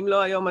עליהם, אם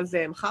לא היום אז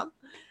מחר.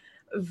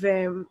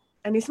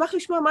 ואני אשמח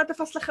לשמוע מה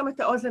תפס לכם את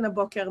האוזן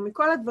הבוקר,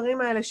 מכל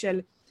הדברים האלה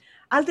של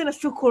אל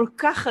תנסו כל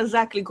כך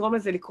חזק לגרום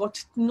לזה לקרות,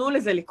 תנו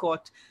לזה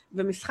לקרות,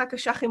 ומשחק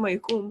השח עם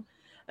היקום,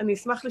 אני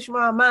אשמח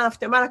לשמוע מה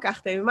אהבתם, מה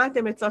לקחתם, מה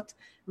אתם יוצאות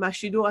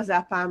מהשידור הזה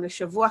הפעם,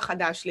 לשבוע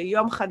חדש,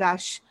 ליום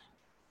חדש,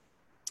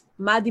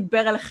 מה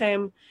דיבר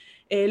עליכם,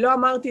 לא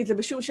אמרתי את זה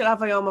בשום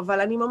שלב היום, אבל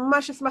אני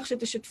ממש אשמח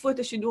שתשתפו את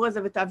השידור הזה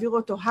ותעבירו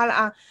אותו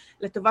הלאה,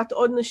 לטובת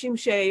עוד נשים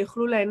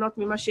שיוכלו ליהנות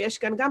ממה שיש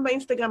כאן. גם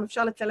באינסטגרם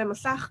אפשר לצלם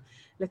מסך,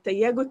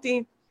 לתייג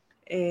אותי,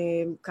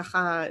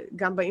 ככה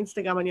גם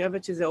באינסטגרם אני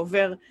אוהבת שזה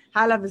עובר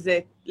הלאה, וזה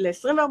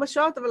ל-24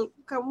 שעות, אבל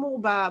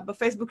כאמור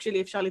בפייסבוק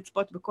שלי אפשר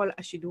לצפות בכל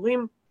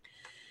השידורים.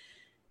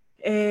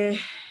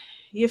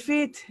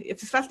 יפית,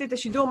 פספסתי את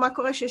השידור, מה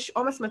קורה שיש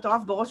עומס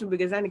מטורף בראש,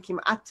 ובגלל זה אני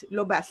כמעט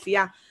לא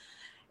בעשייה.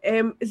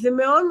 זה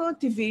מאוד מאוד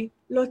טבעי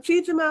להוציא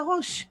את זה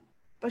מהראש,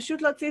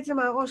 פשוט להוציא את זה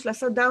מהראש,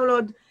 לעשות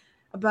דאונלוד,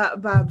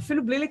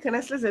 אפילו בלי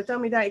להיכנס לזה יותר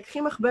מדי,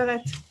 קחי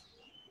מחברת,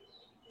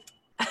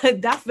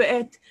 דף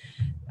ועט,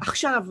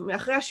 עכשיו,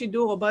 מאחרי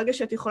השידור, או ברגע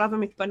שאת יכולה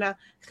ומתפנה,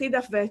 קחי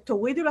דף ועט,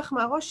 תורידו לך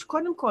מהראש,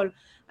 קודם כל,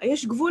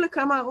 יש גבול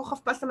לכמה הרוחב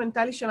פס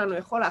המנטלי שלנו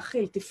יכול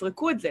להכיל,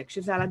 תפרקו את זה,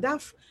 כשזה על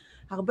הדף,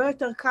 הרבה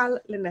יותר קל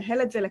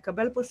לנהל את זה,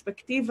 לקבל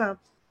פרספקטיבה,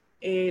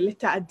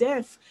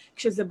 לתעדף,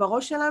 כשזה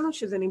בראש שלנו,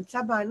 שזה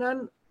נמצא בענן,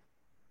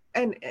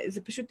 אין,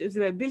 זה פשוט,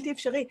 זה בלתי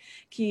אפשרי,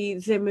 כי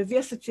זה מביא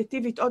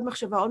אסוציאטיבית עוד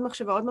מחשבה, עוד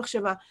מחשבה, עוד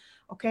מחשבה,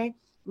 אוקיי?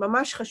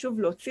 ממש חשוב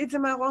להוציא את זה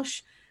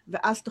מהראש,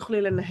 ואז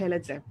תוכלי לנהל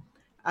את זה.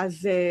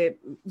 אז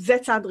זה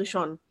צעד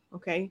ראשון,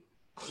 אוקיי?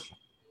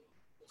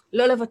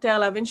 לא לוותר,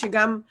 להבין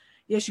שגם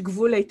יש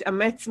גבול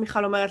להתאמץ,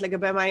 מיכל אומרת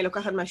לגבי מה היא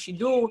לוקחת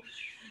מהשידור.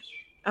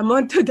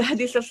 המון תודה,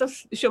 עדי, סוף סוף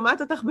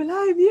שומעת אותך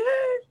בלייב,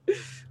 יאי!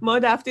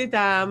 מאוד אהבתי את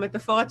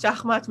המטאפורת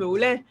שחמט,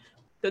 מעולה.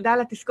 תודה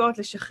על התזכורת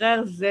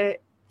לשחרר, זה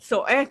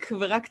צועק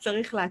ורק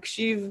צריך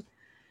להקשיב,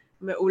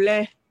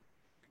 מעולה.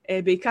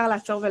 בעיקר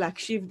לעצור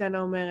ולהקשיב,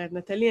 דנה אומרת.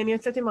 נטלי, אני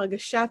יוצאת עם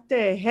הרגשת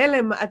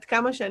הלם עד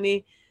כמה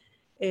שאני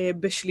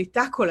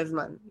בשליטה כל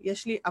הזמן.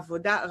 יש לי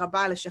עבודה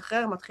רבה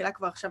לשחרר, מתחילה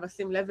כבר עכשיו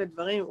לשים לב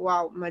לדברים,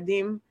 וואו,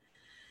 מדהים.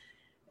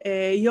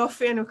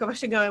 יופי, אני מקווה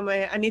שגם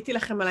עניתי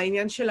לכם על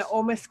העניין של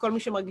העומס, כל מי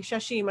שמרגישה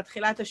שהיא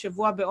מתחילה את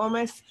השבוע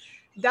בעומס,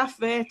 דף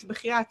ועט,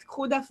 בחייאת,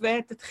 קחו דף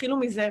ועט, תתחילו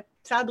מזה,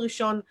 צעד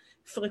ראשון,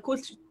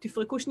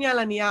 תפרקו שנייה על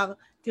הנייר,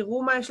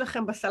 תראו מה יש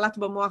לכם בסלט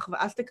במוח,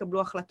 ואז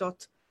תקבלו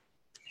החלטות.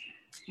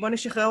 בואו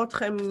נשחרר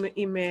אתכם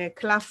עם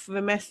קלף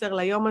ומסר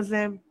ליום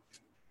הזה.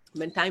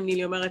 בינתיים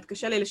נילי אומרת,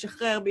 קשה לי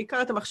לשחרר,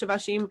 בעיקר את המחשבה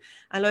שאם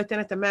אני לא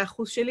אתן את 100%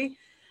 שלי,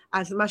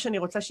 אז מה שאני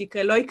רוצה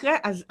שיקרה לא יקרה,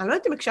 אז אני לא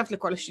יודעת אם הקשבת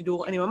לכל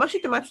השידור, אני ממש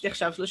התאמצתי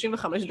עכשיו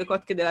 35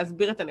 דקות כדי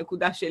להסביר את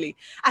הנקודה שלי.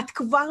 את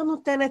כבר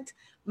נותנת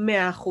 100%,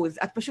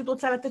 את פשוט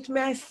רוצה לתת 120%,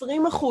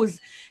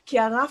 כי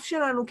הרף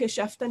שלנו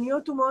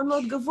כשאפתניות הוא מאוד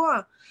מאוד גבוה.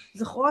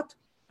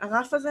 זוכרות?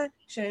 הרף הזה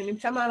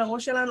שנמצא מעל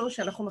הראש שלנו,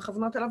 שאנחנו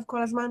מכוונות עליו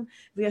כל הזמן,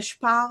 ויש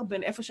פער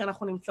בין איפה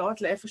שאנחנו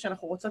נמצאות לאיפה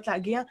שאנחנו רוצות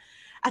להגיע,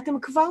 אתם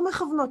כבר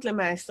מכוונות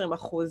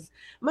ל-120%.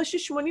 מה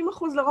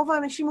ש-80% לרוב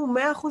האנשים הוא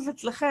 100%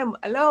 אצלכם.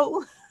 הלו?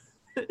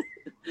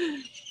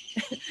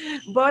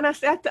 בואו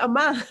נעשה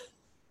התאמה.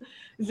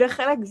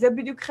 זה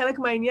בדיוק חלק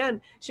מהעניין,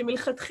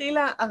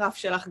 שמלכתחילה הרף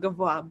שלך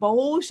גבוה.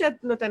 ברור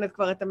שאת נותנת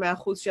כבר את 100%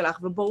 שלך,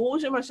 וברור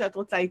שמה שאת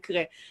רוצה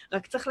יקרה.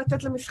 רק צריך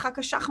לתת למשחק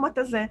השחמט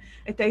הזה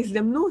את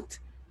ההזדמנות,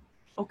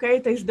 אוקיי?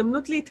 את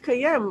ההזדמנות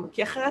להתקיים,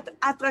 כי אחרת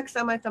את רק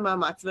שמה את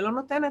המאמץ, ולא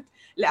נותנת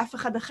לאף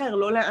אחד אחר,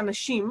 לא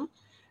לאנשים,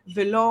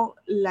 ולא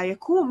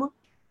ליקום,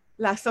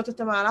 לעשות את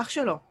המהלך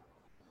שלו.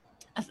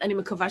 אז אני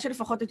מקווה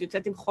שלפחות את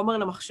יוצאת עם חומר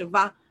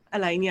למחשבה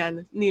על העניין,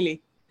 נילי.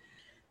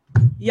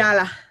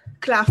 יאללה,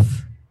 קלף.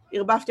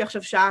 הרבבתי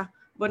עכשיו שעה.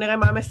 בואו נראה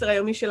מה המסר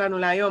היומי שלנו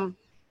להיום.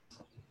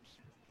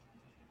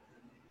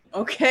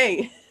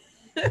 אוקיי.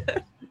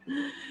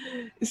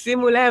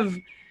 שימו לב,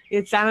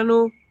 יצא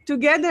לנו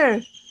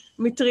together,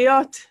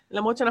 מטריות,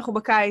 למרות שאנחנו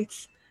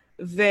בקיץ,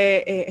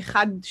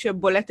 ואחד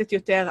שבולטת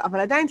יותר, אבל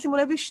עדיין שימו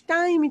לב, יש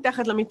 2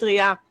 מתחת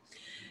למטריה,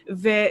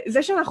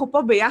 וזה שאנחנו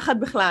פה ביחד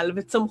בכלל,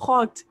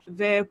 וצומחות,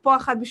 ופה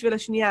אחת בשביל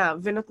השנייה,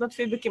 ונותנות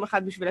פידבקים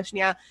אחת בשביל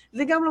השנייה,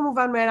 זה גם לא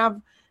מובן מאליו,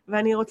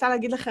 ואני רוצה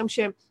להגיד לכם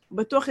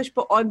שבטוח יש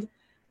פה עוד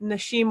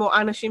נשים או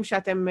אנשים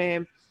שאתם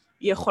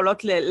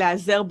יכולות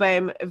לעזר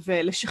בהם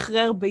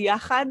ולשחרר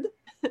ביחד,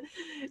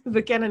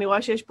 וכן, אני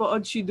רואה שיש פה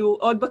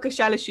עוד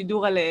בקשה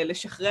לשידור על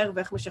לשחרר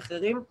ואיך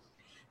משחררים.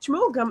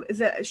 תשמעו, גם,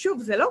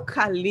 שוב, זה לא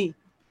קל לי.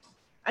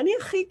 אני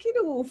הכי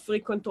כאילו פרי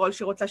קונטרול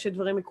שרוצה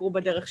שדברים יקרו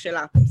בדרך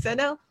שלה,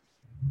 בסדר?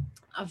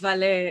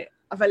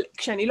 אבל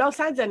כשאני לא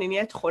עושה את זה, אני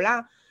נהיית חולה.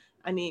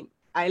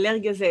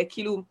 האלרגיה זה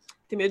כאילו,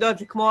 אתם יודעות,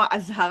 זה כמו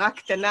הזהרה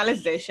קטנה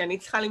לזה, שאני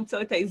צריכה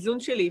למצוא את האיזון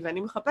שלי,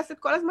 ואני מחפשת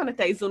כל הזמן את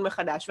האיזון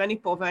מחדש, ואני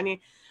פה, ואני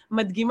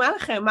מדגימה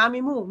לכם מה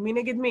מימו, מי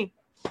נגד מי.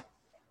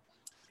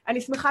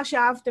 אני שמחה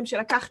שאהבתם,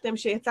 שלקחתם,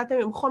 שיצאתם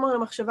עם חומר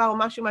למחשבה או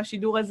משהו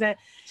מהשידור הזה.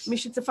 מי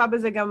שצפה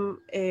בזה גם,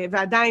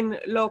 ועדיין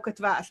לא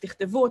כתבה, אז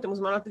תכתבו, אתם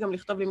מוזמנות גם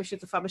לכתוב לי מי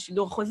שצפה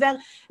בשידור חוזר,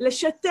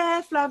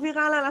 לשתף, להעביר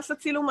הלאה, לעשות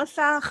צילום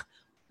מסך,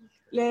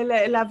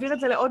 להעביר את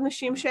זה לעוד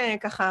נשים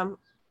שככה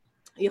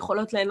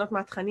יכולות ליהנות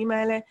מהתכנים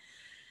האלה.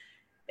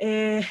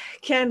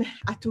 כן,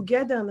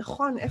 ה-together,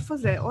 נכון, איפה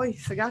זה? אוי,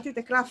 סגרתי את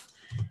הקלף.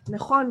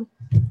 נכון,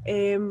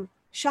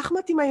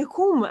 שחמט עם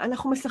היקום,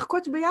 אנחנו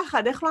משחקות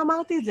ביחד, איך לא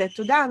אמרתי את זה?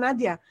 תודה,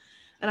 נדיה.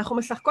 אנחנו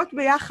משחקות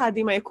ביחד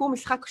עם היקום,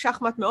 משחק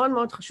שחמט מאוד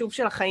מאוד חשוב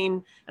של החיים.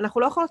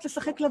 אנחנו לא יכולות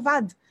לשחק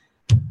לבד.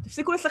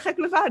 תפסיקו לשחק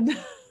לבד.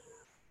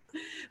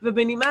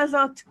 ובנימה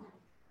הזאת,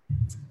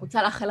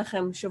 רוצה לאחל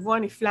לכם שבוע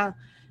נפלא,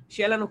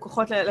 שיהיה לנו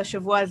כוחות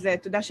לשבוע הזה.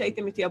 תודה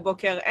שהייתם איתי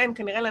הבוקר. אין,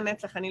 כנראה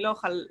לנצח, אני לא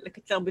אוכל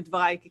לקצר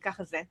בדבריי, כי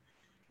ככה זה.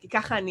 כי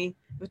ככה אני,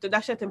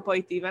 ותודה שאתם פה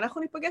איתי,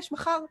 ואנחנו ניפגש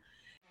מחר.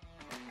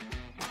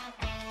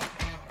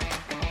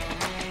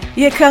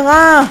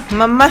 יקרה,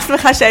 ממש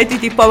שמחה שהייתי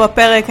איתי פה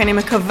בפרק, אני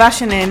מקווה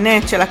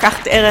שנהנית,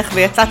 שלקחת ערך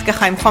ויצאת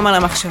ככה עם חומר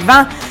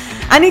למחשבה.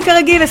 אני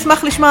כרגיל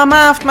אשמח לשמוע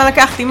מה אהבת, מה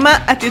לקחתי, מה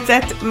את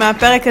יוצאת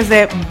מהפרק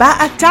הזה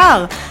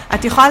באתר.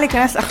 את יכולה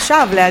להיכנס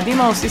עכשיו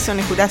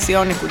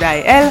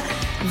ל-adimaosiso.co.il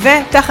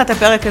ותחת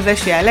הפרק הזה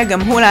שיעלה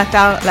גם הוא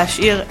לאתר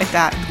להשאיר את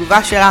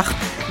התגובה שלך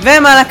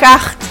ומה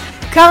לקחת.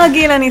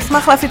 כרגיל אני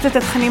אשמח להפיץ את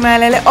התכנים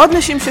האלה לעוד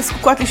נשים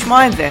שזקוקות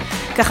לשמוע את זה,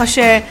 ככה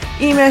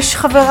שאם יש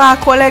חברה,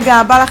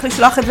 קולגה, בא לך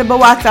לשלוח את זה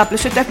בוואטסאפ,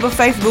 לשתף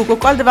בפייסבוק או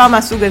כל דבר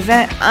מהסוג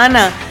הזה,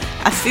 אנא,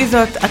 עשי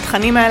זאת.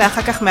 התכנים האלה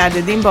אחר כך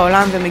מעדדים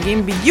בעולם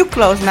ומגיעים בדיוק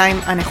לאוזניים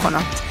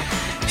הנכונות.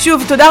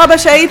 שוב, תודה רבה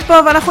שהיית פה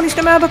ואנחנו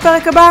נשתמע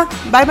בפרק הבא.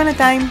 ביי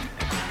בינתיים.